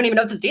don't even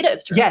know if this data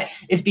is true. Yeah,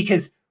 is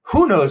because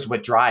who knows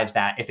what drives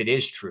that if it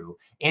is true.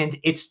 And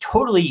it's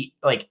totally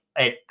like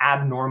an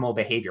abnormal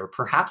behavior,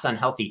 perhaps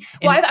unhealthy.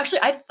 And well,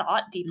 I've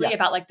thought deeply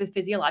about like the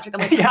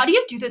physiological. I'm like, how do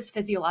you do this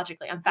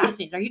physiologically? I'm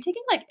fascinated. Are you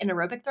taking like an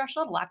aerobic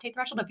threshold, a lactate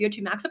threshold, a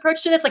VO2 max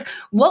approach to this? Like,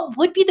 what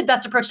would be the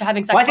best approach to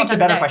having sex? Well, I think the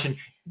better question,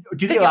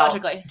 do they allow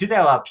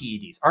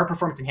PEDs? Are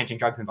performance enhancing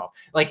drugs involved?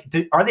 Like,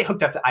 are they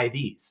hooked up to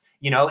IVs?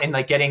 You know, and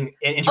like getting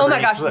intravenous Oh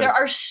my gosh, fluids. There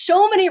are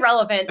so many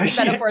relevant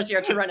metaphors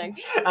here to running.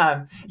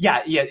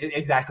 Yeah,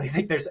 exactly.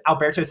 Like there's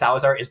Alberto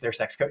Salazar is their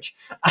sex coach.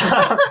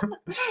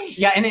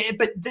 Yeah,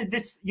 but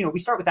this, you know, we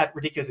start with that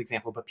ridiculous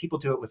example, but people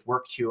do it with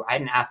work too. I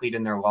had an athlete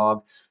in their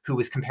log who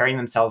was comparing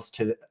themselves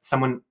to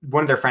one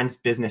of their friends'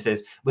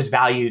 businesses was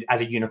valued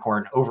as a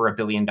unicorn over $1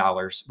 billion,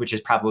 which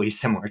is probably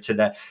similar to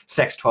the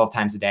sex 12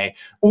 times a day.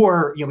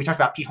 Or, you know, we talked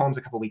about Pete Holmes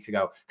a couple of weeks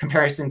ago,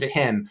 comparison to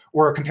him,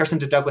 or comparison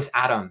to Douglas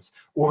Adams,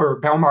 or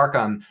Bell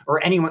Markham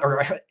or anyone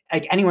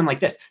like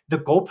this. The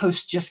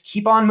goalposts just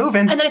keep on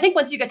moving. And then I think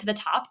once you get to the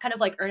top, kind of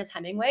like Ernest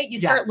Hemingway, you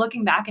start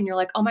looking back and you're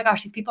like, oh my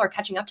gosh, these people are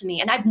catching up to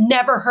me. And I've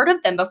never heard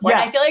of them before.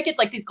 And I feel like it's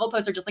like these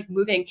goalposts are just like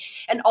moving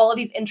in all of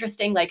these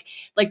interesting like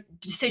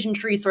decision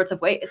tree sorts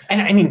of ways.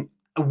 And I mean,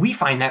 we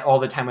find that all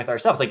the time with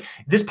ourselves. Like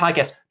this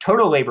podcast,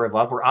 total labor of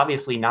love. We're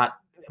obviously not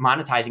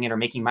monetizing it or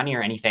making money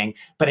or anything.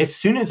 But as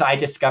soon as I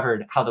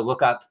discovered how to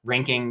look up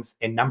rankings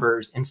and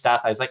numbers and stuff,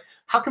 I was like,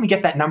 how can we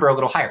get that number a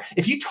little higher?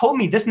 If you told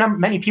me this number,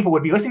 many people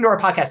would be listening to our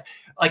podcast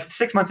like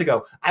 6 months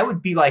ago, I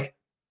would be like,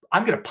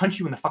 I'm going to punch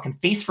you in the fucking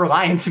face for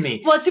lying to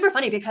me. Well, it's super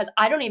funny because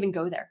I don't even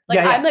go there. Like,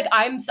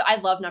 I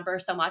love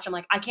numbers so much. I'm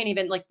like, I can't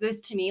even like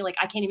this to me. Like,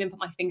 I can't even put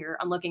my finger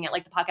on looking at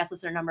like the podcast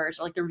listener numbers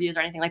or like the reviews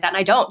or anything like that. And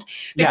I don't,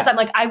 because I'm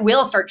like, I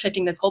will start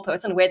shifting this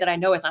goalpost in a way that I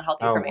know is not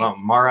healthy for me. Well,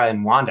 Mara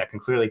and Wanda can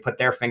clearly put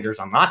their fingers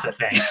on lots of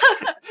things.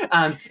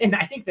 And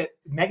I think that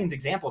Megan's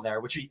example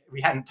there, which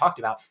we hadn't talked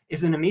about,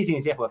 is an amazing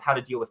example of how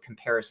to deal with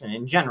comparison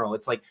in general.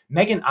 It's like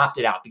Megan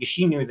opted out because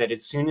she knew that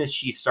as soon as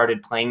she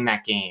started playing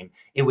that game,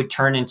 it would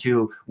turn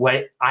into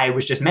what I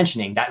was just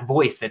mentioning, that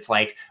voice that's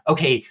like,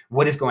 okay,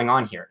 what is going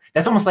on here?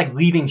 That's almost like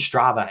leaving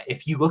Strava.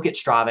 If you look at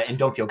Strava and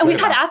don't feel good, and we've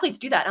had athletes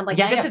do that. I'm like,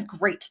 this is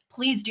great.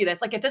 Please do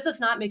this. Like, if this is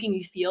not making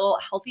you feel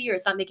healthy, or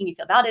it's not making you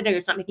feel validated, or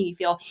it's not making you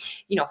feel,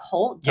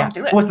 whole, don't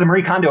do it. Well, it's the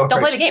Marie Kondo approach. Don't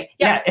play the game.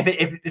 Yeah.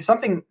 If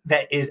something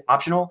that is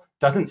optional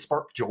doesn't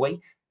spark joy,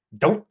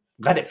 don't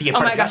let it be a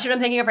part. Oh my gosh, what I'm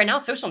thinking of right now,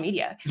 social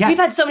media. Yeah. We've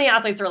had so many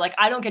athletes who are like,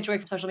 I don't get joy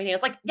from social media.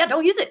 It's like,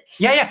 don't use it.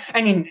 Yeah.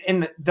 I mean,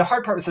 and the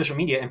hard part with social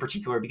media in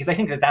particular, because I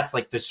think that that's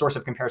like the source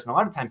of comparison a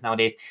lot of times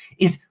nowadays,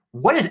 is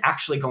what is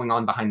actually going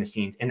on behind the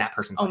scenes in that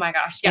person's life. Oh my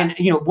gosh. Yeah.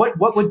 And what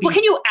would be, what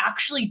can you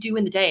actually do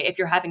in the day if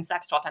you're having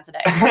sex 12 times a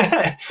day?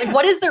 Like,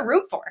 what is there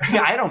room for?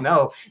 I don't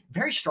know.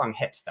 Very strong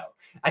hips though.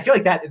 I feel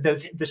like that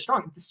the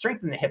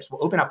strength in the hips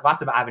will open up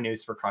lots of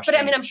avenues for crush. But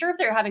I mean, I'm sure if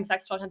they're having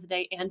sex 12 times a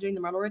day and doing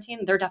the model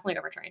routine, they're definitely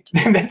overtrained.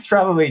 That's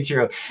probably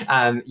true.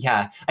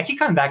 I keep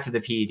coming back to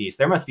the PEDs.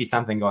 There must be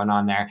something going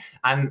on there.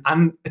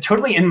 I'm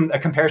totally in a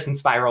comparison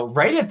spiral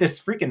right at this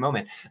freaking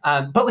moment.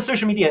 But with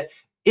social media,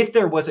 if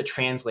there was a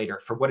translator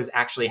for what is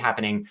actually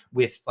happening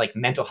with like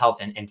mental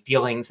health and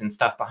feelings and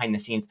stuff behind the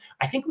scenes,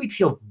 I think we'd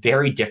feel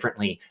very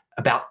differently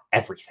about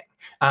everything.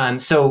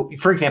 So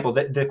for example,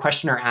 the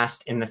questioner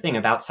asked in the thing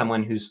about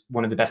someone who's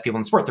one of the best people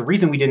in sport. The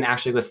reason we didn't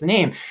actually list the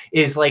name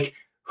is like,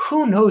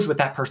 who knows what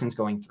that person's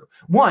going through?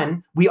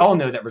 One, we all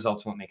know that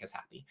results won't make us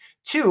happy.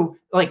 Two,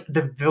 like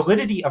the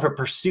validity of a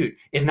pursuit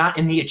is not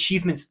in the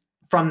achievements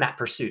from that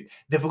pursuit.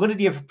 The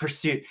validity of a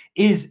pursuit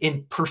is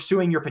in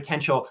pursuing your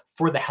potential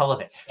for the hell of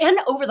it. And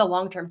over the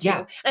long term too. Yeah.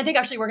 And I think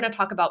actually we're going to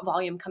talk about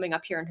volume coming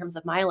up here in terms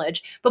of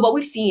mileage. But what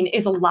we've seen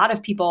is a lot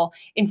of people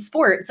in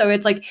sport. So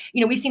it's like,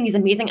 we've seen these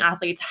amazing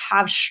athletes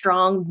have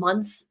strong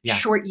months,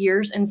 short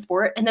years in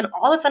sport, and then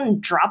all of a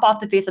sudden drop off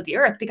the face of the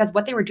earth because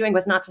what they were doing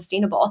was not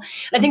sustainable.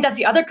 And I think that's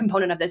the other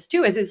component of this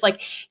too, is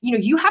like,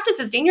 you have to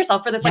sustain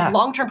yourself for this like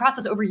long-term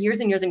process over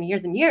years and years and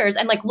years and years.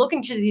 And like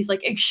looking to these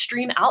like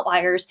extreme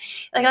outliers,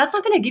 like that's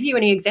not going to give you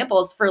any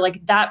examples for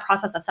like that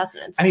process of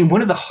sustenance. I mean,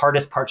 one of the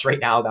hardest parts right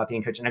now about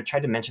being a coach, and I've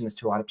tried to mention this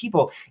to a lot of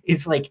people,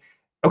 is like,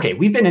 okay,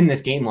 we've been in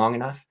this game long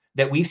enough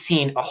that we've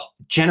seen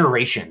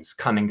generations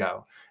come and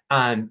go.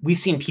 We've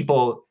seen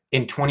people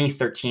in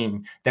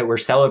 2013 that were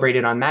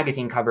celebrated on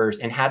magazine covers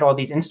and had all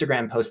these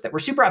Instagram posts that were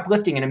super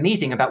uplifting and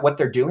amazing about what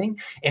they're doing.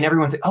 And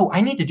everyone's like, oh,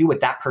 I need to do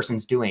what that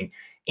person's doing.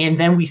 And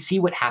then we see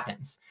what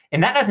happens.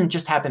 And that doesn't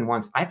just happen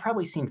once. I've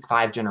probably seen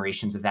 5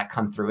 generations of that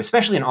come through,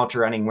 especially in ultra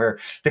running where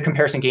the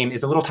comparison game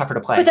is a little tougher to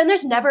play. But then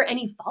there's never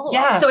any follow-up.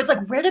 Yeah. So it's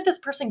like, where did this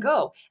person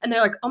go? And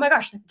they're like, oh my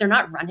gosh, they're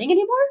not running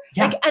anymore?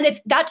 Yeah. Like, and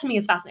that to me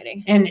is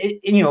fascinating. And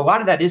a lot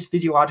of that is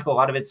physiological, a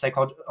lot of it's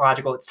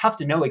psychological. It's tough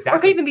to know exactly. Or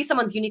it could even be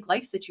someone's unique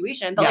life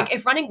situation. But like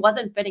if running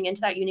wasn't fitting into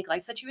that unique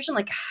life situation,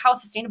 like how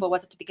sustainable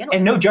was it to begin with?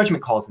 And no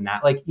judgment calls in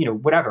that. Like,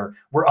 whatever.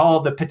 We're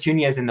all the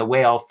petunias in the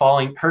whale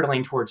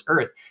hurtling towards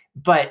Earth.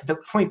 But the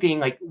point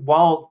being, like,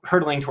 while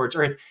hurtling towards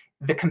Earth,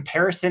 the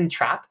comparison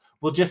trap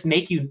will just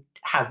make you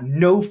have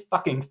no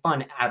fucking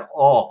fun at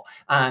all.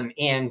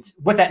 And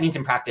what that means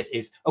in practice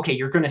is, okay,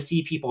 you're going to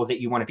see people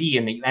that you want to be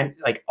and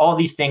like all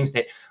these things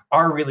that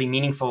are really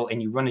meaningful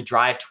and you want to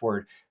drive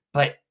toward.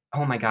 But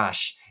oh my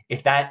gosh,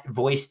 if that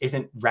voice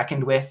isn't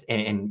reckoned with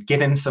and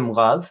given some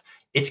love,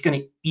 it's going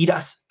to eat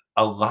us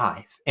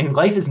alive. And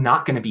life is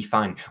not going to be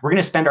fun. We're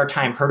going to spend our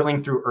time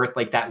hurtling through Earth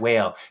like that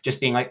whale,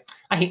 just being like,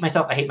 I hate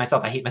myself, I hate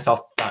myself, I hate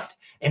myself.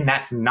 And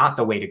that's not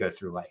the way to go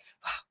through life.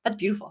 Wow, that's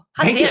beautiful.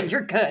 Damn,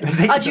 you're good.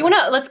 Do you want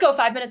to, let's go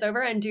 5 minutes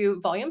over and do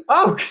volume?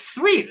 Oh,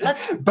 sweet.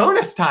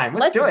 Bonus time.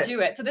 Let's do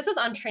it. So this is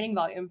on training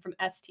volume from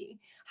ST.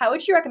 How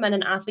would you recommend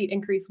an athlete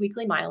increase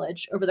weekly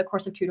mileage over the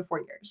course of 2 to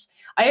 4 years?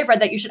 I have read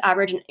that you should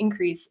average an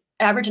increase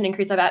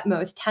of at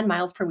most 10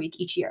 miles per week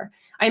each year.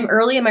 I am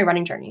early in my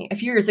running journey. A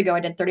few years ago, I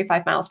did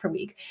 35 miles per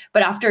week,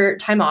 but after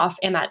time off,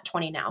 I'm at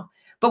 20 now.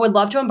 but would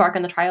love to embark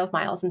on the trial of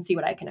miles and see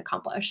what I can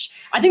accomplish.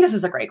 I think this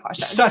is a great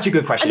question. Such a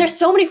good question. And there's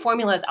so many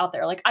formulas out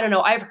there. Like, I don't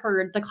know, I've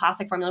heard the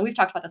classic formula. We've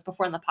talked about this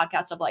before on the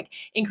podcast of like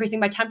increasing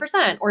by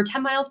 10% or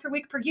 10 miles per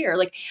week per year.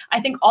 Like, I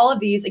think all of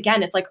these,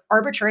 again, it's like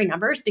arbitrary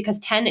numbers because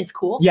 10 is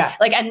cool. Yeah.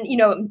 Like, and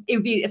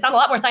it's not a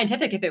lot more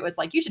scientific if it was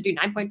like, you should do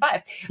 9.5.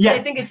 Yeah. But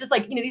I think it's just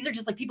like, these are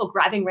just like people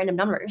grabbing random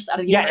numbers out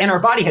of the Yeah. universe. And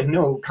our body has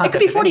no concept. It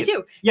could be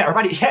 42. Yeah. Our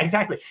body. Yeah,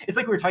 exactly. It's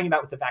like we were talking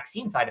about with the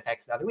vaccine side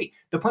effects the other week.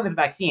 The point with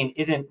the vaccine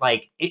isn't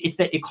like, it's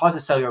that it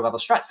causes cellular level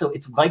stress. So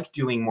it's like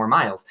doing more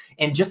miles.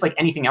 And just like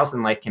anything else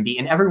in life can be,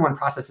 and everyone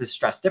processes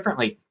stress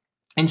differently.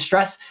 And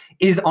stress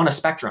is on a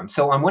spectrum.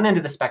 So on one end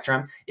of the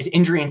spectrum is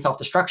injury and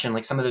self-destruction,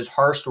 like some of those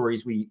horror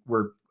stories we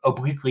were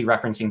obliquely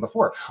referencing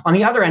before. On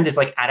the other end is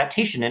like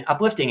adaptation and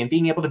uplifting and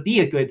being able to be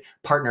a good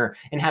partner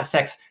and have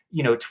sex,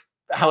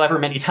 however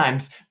many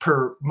times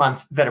per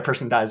month that a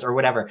person does or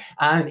whatever.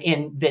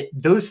 And that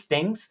those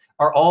things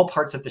are all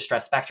parts of the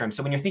stress spectrum.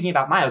 So when you're thinking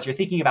about miles, you're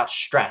thinking about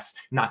stress,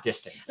 not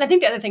distance. And I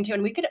think the other thing too,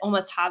 and we could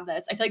almost have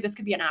this, I feel like this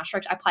could be an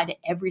asterisk I apply to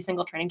every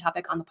single training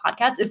topic on the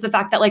podcast, is the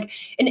fact that like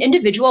an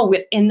individual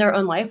within their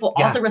own life will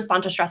also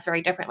respond to stress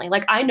very differently.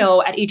 Like I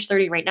know at age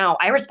 30 right now,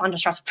 I respond to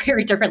stress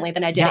very differently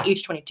than I did at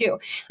age 22.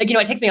 Like,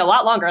 it takes me a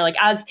lot longer, like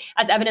as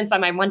evidenced by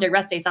my 1 day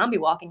rest day zombie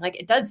walking, like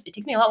it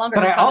takes me a lot longer.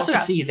 But I also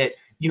see that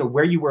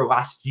where you were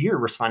last year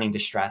responding to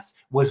stress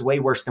was way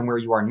worse than where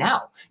you are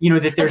now.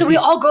 That there's we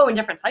all go in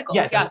different cycles.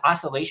 Yeah, there's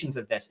oscillations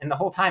of this. And the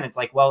whole time it's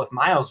like, well, if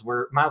miles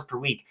per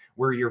week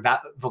were your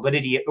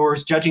validity or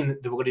was judging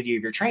the validity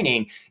of your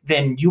training,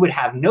 then you would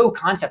have no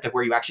concept of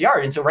where you actually are.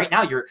 And so right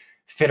now you're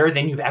fitter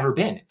than you've ever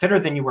been, fitter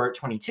than you were at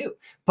 22.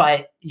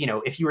 But,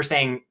 if you were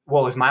saying,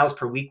 well, is miles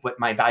per week what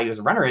my value as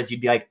a runner is,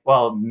 you'd be like,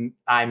 well,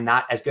 I'm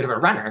not as good of a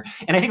runner.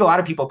 And I think a lot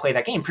of people play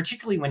that game,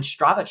 particularly when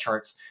Strava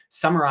charts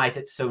summarize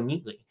it so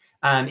neatly.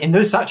 And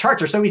those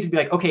charts are so easy to be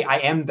like, okay, I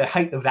am the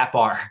height of that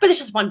bar. But it's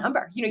just one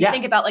number. You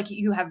think about like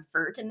you have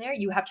vert in there,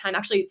 you have time.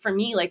 Actually, for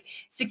me, like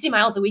 60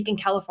 miles a week in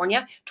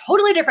California,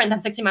 totally different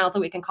than 60 miles a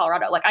week in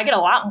Colorado. Like I get a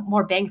lot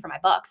more bang for my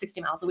buck 60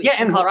 miles a week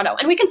in Colorado.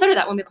 And we consider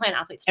that when we plan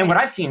athletes. And what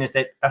I've seen is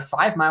that a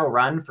 5 mile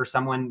run for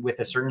someone with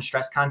a certain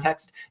stress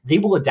context, they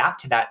will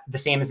adapt to that the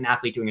same as an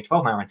athlete doing a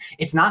 12 mile run.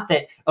 It's not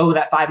that,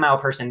 that 5 mile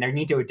person, they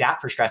need to adapt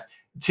for stress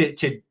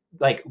to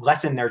like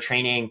lessen their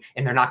training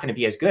and they're not going to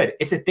be as good.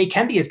 It's that they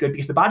can be as good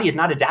because the body is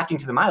not adapting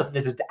to the miles. It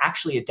is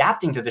actually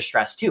adapting to the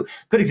stress too.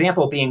 Good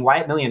example being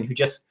Wyatt Millian,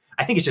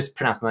 I think it's just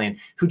pronounced Millian,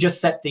 who just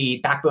set the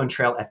Backbone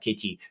Trail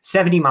FKT,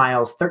 70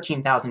 miles,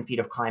 13,000 feet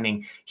of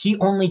climbing. He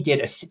only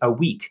did a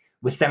week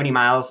with 70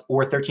 miles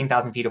or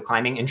 13,000 feet of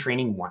climbing and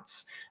training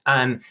once.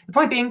 The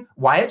point being,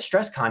 Wyatt's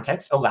stress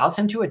context allows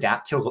him to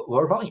adapt to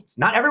lower volumes.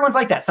 Not everyone's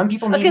like that. Some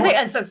people need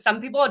more. So some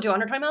people do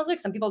 120 miles a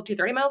week, some people do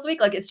 30 miles a week.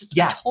 Like it's just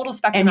a total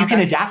spectrum. And you can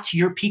adapt to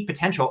your peak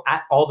potential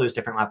at all those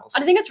different levels.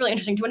 And I think it's really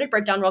interesting. Do you want to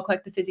break down real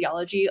quick the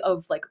physiology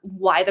of like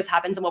why this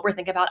happens and what we're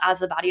thinking about as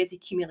the body is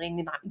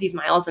accumulating these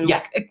miles and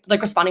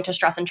like responding to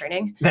stress and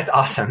training? That's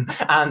awesome.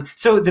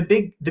 So the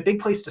big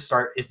place to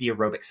start is the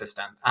aerobic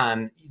system.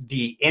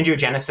 The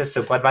angiogenesis,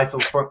 so blood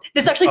vessels.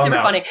 This is actually super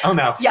funny. Oh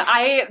no.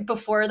 Yeah,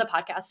 before the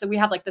podcast, so we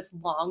have like this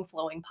long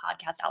flowing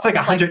podcast out. It's like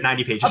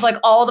 190 pages. Of like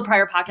all the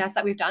prior podcasts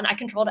that we've done. I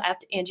controlled F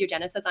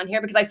angiogenesis on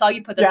here because I saw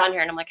you put this on here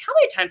and I'm like, how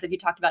many times have you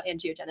talked about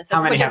angiogenesis?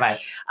 How many have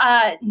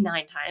I?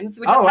 9 times,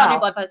 which is how new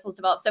blood vessels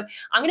develop. So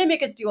I'm going to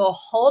make us do a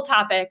whole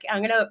topic.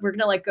 And we're going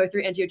to like go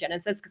through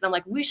angiogenesis because I'm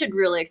like, we should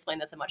really explain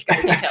this in much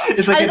greater detail.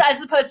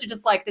 As opposed to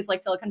just like this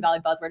like Silicon Valley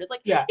buzzword. It's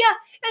like,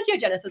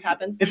 angiogenesis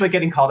happens. It's like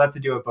getting called up to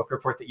do a book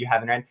report that you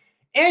haven't read.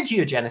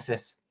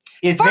 Angiogenesis.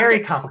 It's very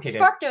complicated.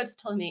 SparkNotes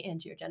told me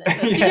angiogenesis.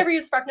 Did you ever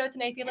use SparkNotes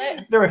in AP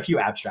Lit? There are a few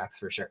abstracts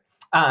for sure.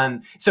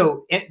 That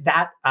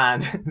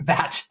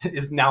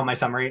is now my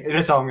summary.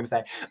 That's all I'm going to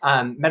say.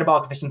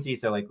 Metabolic efficiency,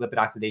 so like lipid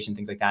oxidation,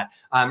 things like that.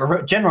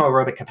 General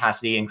aerobic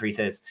capacity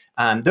increases.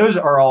 Those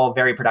are all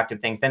very productive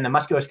things. Then the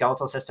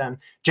musculoskeletal system,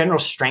 general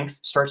strength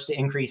starts to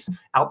increase,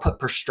 output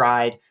per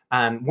stride.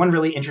 One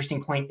really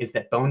interesting point is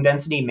that bone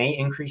density may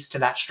increase to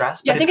that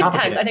stress. Yeah, I think it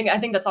depends. I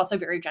think that's also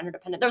very gender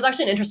dependent. There was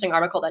actually an interesting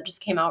article that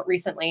just came out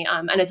recently,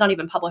 and it's not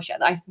even published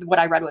yet. What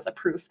I read was a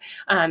proof,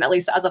 at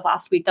least as of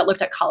last week, that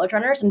looked at college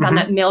runners and found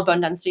that male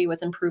bone density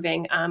was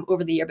improving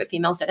over the year, but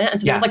females didn't. And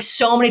so there's like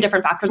so many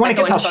different factors. When it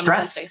gets how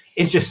stress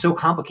is just so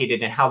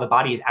complicated and how the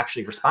body is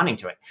actually responding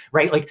to it,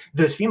 right? Like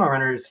those female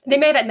runners, they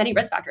may have had many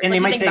risk factors. And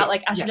like they you think about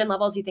like estrogen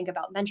levels, you think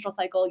about menstrual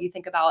cycle, you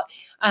think about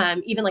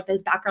even like the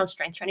background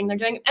strength training they're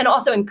doing, and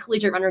also in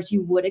collegiate runners,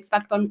 you would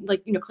expect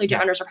collegiate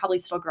runners are probably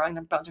still growing,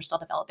 their bones are still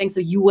developing. So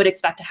you would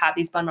expect to have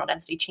these bone mineral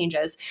density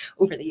changes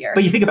over the year.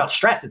 But you think about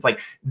stress, it's like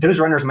those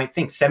runners might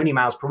think 70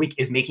 miles per week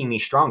is making me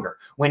stronger,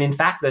 when in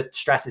fact the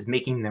stress is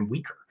making them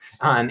weaker.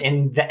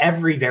 And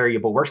every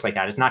variable works like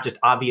that. It's not just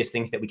obvious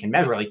things that we can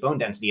measure like bone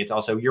density. It's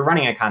also your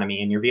running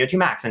economy and your VO2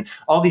 max and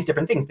all these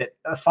different things that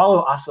follow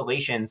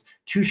oscillations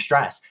to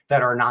stress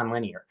that are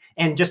nonlinear.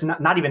 And just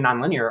not even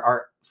nonlinear,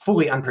 are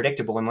fully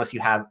unpredictable unless you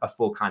have a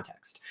full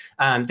context.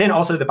 Then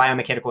also the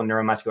biomechanical and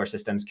neuromuscular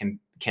systems can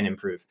can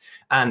improve.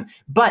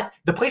 But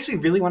the place we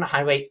really want to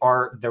highlight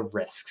are the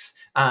risks.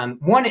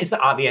 One is the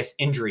obvious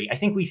injury. I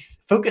think we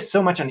focus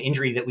so much on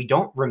injury that we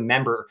don't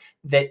remember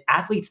that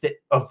athletes that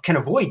can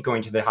avoid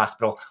going to the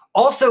hospital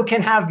also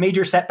can have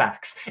major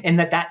setbacks, and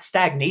that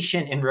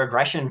stagnation and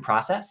regression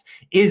process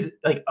is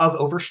like of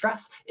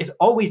overstress is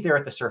always there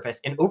at the surface,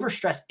 and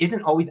overstress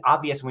isn't always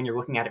obvious when you're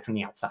looking at it from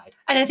the outside.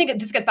 And I think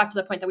this gets back to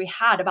the point that we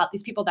had about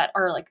these people that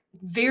are like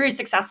very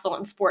successful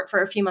in sport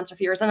for a few months or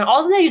few years, and then all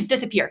of a sudden they just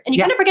disappear, and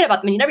you kind of forget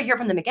about them and you never hear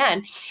from them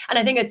again. And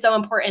I think it's so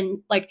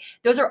important. Like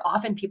those are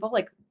often people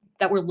like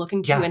that we're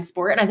looking to in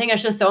sport. And I think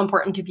it's just so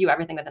important to view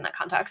everything within that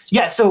context.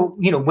 Yeah. So,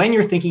 when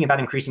you're thinking about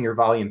increasing your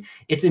volume,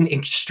 it's an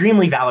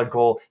extremely valid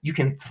goal. You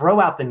can throw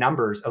out the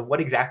numbers of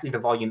what exactly the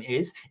volume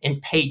is and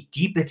pay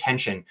deep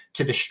attention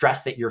to the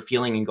stress that you're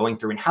feeling and going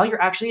through and how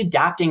you're actually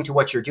adapting to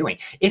what you're doing.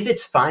 If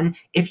it's fun,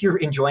 if you're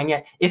enjoying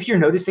it, if you're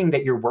noticing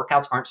that your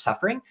workouts aren't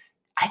suffering,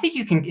 I think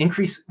you can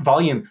increase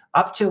volume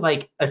up to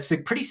like a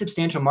pretty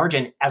substantial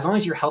margin as long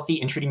as you're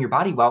healthy and treating your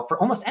body well for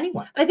almost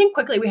anyone. And I think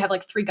quickly we have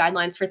like 3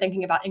 guidelines for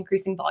thinking about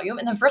increasing volume.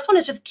 And the first one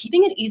is just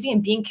keeping it easy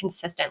and being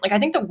consistent. Like I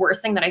think the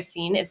worst thing that I've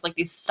seen is like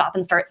these stop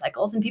and start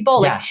cycles, and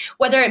people like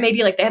whether it may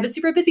be like they have a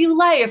super busy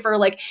life or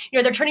like,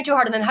 they're training too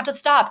hard and then have to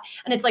stop.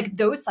 And it's like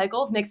those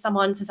cycles make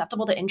someone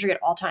susceptible to injury at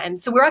all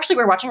times. So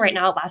we're watching right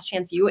now Last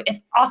Chance U.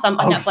 It's awesome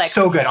on Netflix.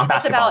 So good on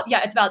basketball.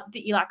 It's about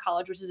the ELAC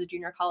college, which is a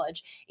junior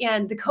college.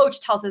 And the coach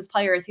tells his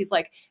players, he's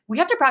like, we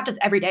have to practice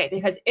every day,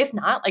 because if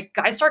not, like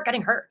guys start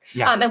getting hurt.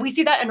 And we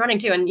see that in running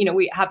too. And,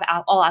 we have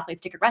all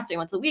athletes take a rest day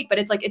once a week, but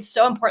it's like, it's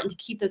so important to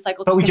keep those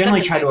cycles. But we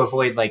generally try to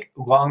avoid like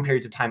long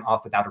periods of time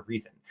off without a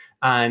reason.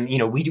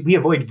 We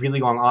avoid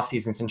really long off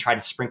seasons and try to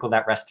sprinkle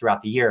that rest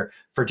throughout the year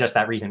for just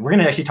that reason. We're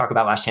going to actually talk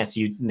about Last Chance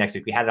U next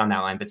week. We had it on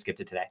that line, but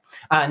skipped it today.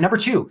 Number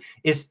 2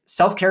 is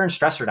self-care and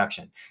stress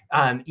reduction.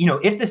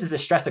 If this is a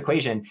stress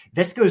equation,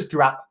 this goes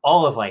throughout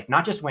all of life,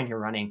 not just when you're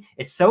running.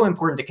 It's so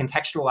important to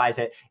contextualize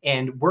it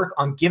and work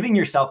on giving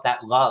yourself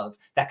that love,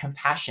 that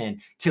compassion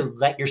to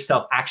let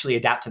yourself actually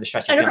adapt to the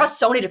stress. And across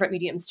so many different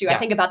mediums too. I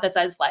think about this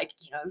as like,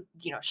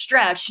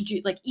 stretch,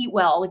 like eat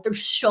well. Like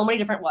there's so many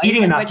different ways.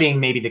 Eating enough being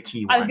maybe the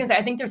key one. I was going to say,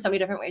 I think there's so many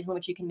different ways in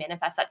which you can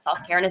manifest that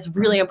self-care. And it's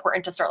really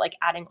important to start like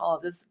adding all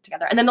of this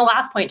together. And then the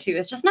last point too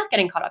is just not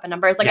getting caught up in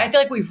numbers. Like I feel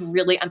like we've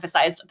really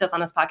emphasized this on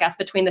this podcast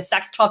between the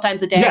sex 12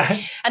 times a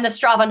day and the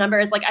Strava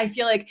numbers. Like I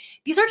feel like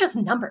these are just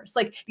numbers.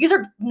 Like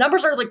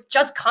numbers are like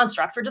just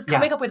constructs. We're just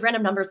coming up with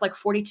random numbers like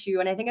 42.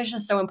 And I think it's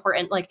just so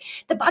important. Like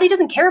the body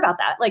doesn't care about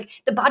that. Like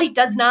the body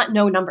does not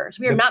know numbers.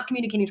 We are not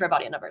communicating to our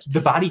body in numbers.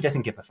 The body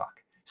doesn't give a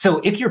fuck. So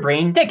if your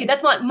brain... Thank you.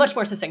 That's much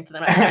more succinct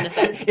than I was trying to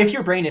say. If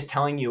your brain is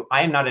telling you,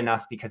 I am not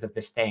enough because of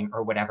this thing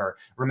or whatever,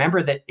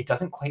 remember that it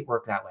doesn't quite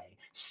work that way.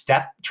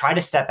 Try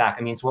to step back.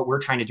 I mean, it's what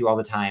we're trying to do all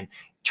the time.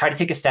 Try to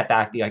take a step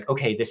back, be like,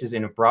 okay, this is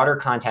in a broader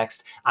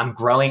context. I'm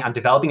growing, I'm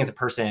developing as a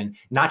person,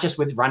 not just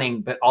with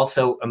running, but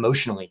also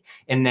emotionally.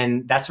 And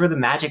then that's where the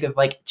magic of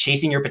like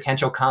chasing your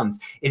potential comes,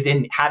 is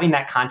in having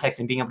that context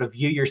and being able to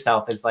view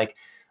yourself as like,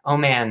 oh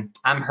man,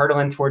 I'm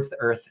hurtling towards the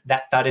earth.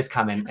 That thud is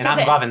coming, and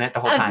I'm loving it the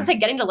whole time. I was just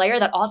getting to layer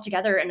that all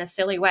together in a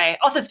silly way.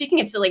 Also,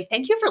 speaking of silly,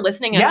 thank you for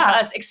listening to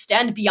us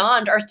extend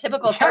beyond our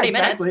typical 30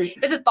 minutes.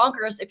 This is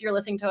bonkers if you're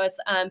listening to us.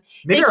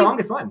 Maybe our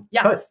longest one.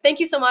 Yeah. Thank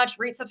you so much.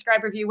 Rate,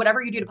 subscribe, review,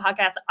 whatever you do to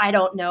podcasts. I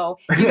don't know.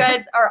 You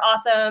guys are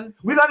awesome.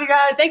 We love you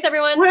guys. Thanks,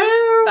 everyone.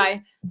 Woo!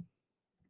 Bye.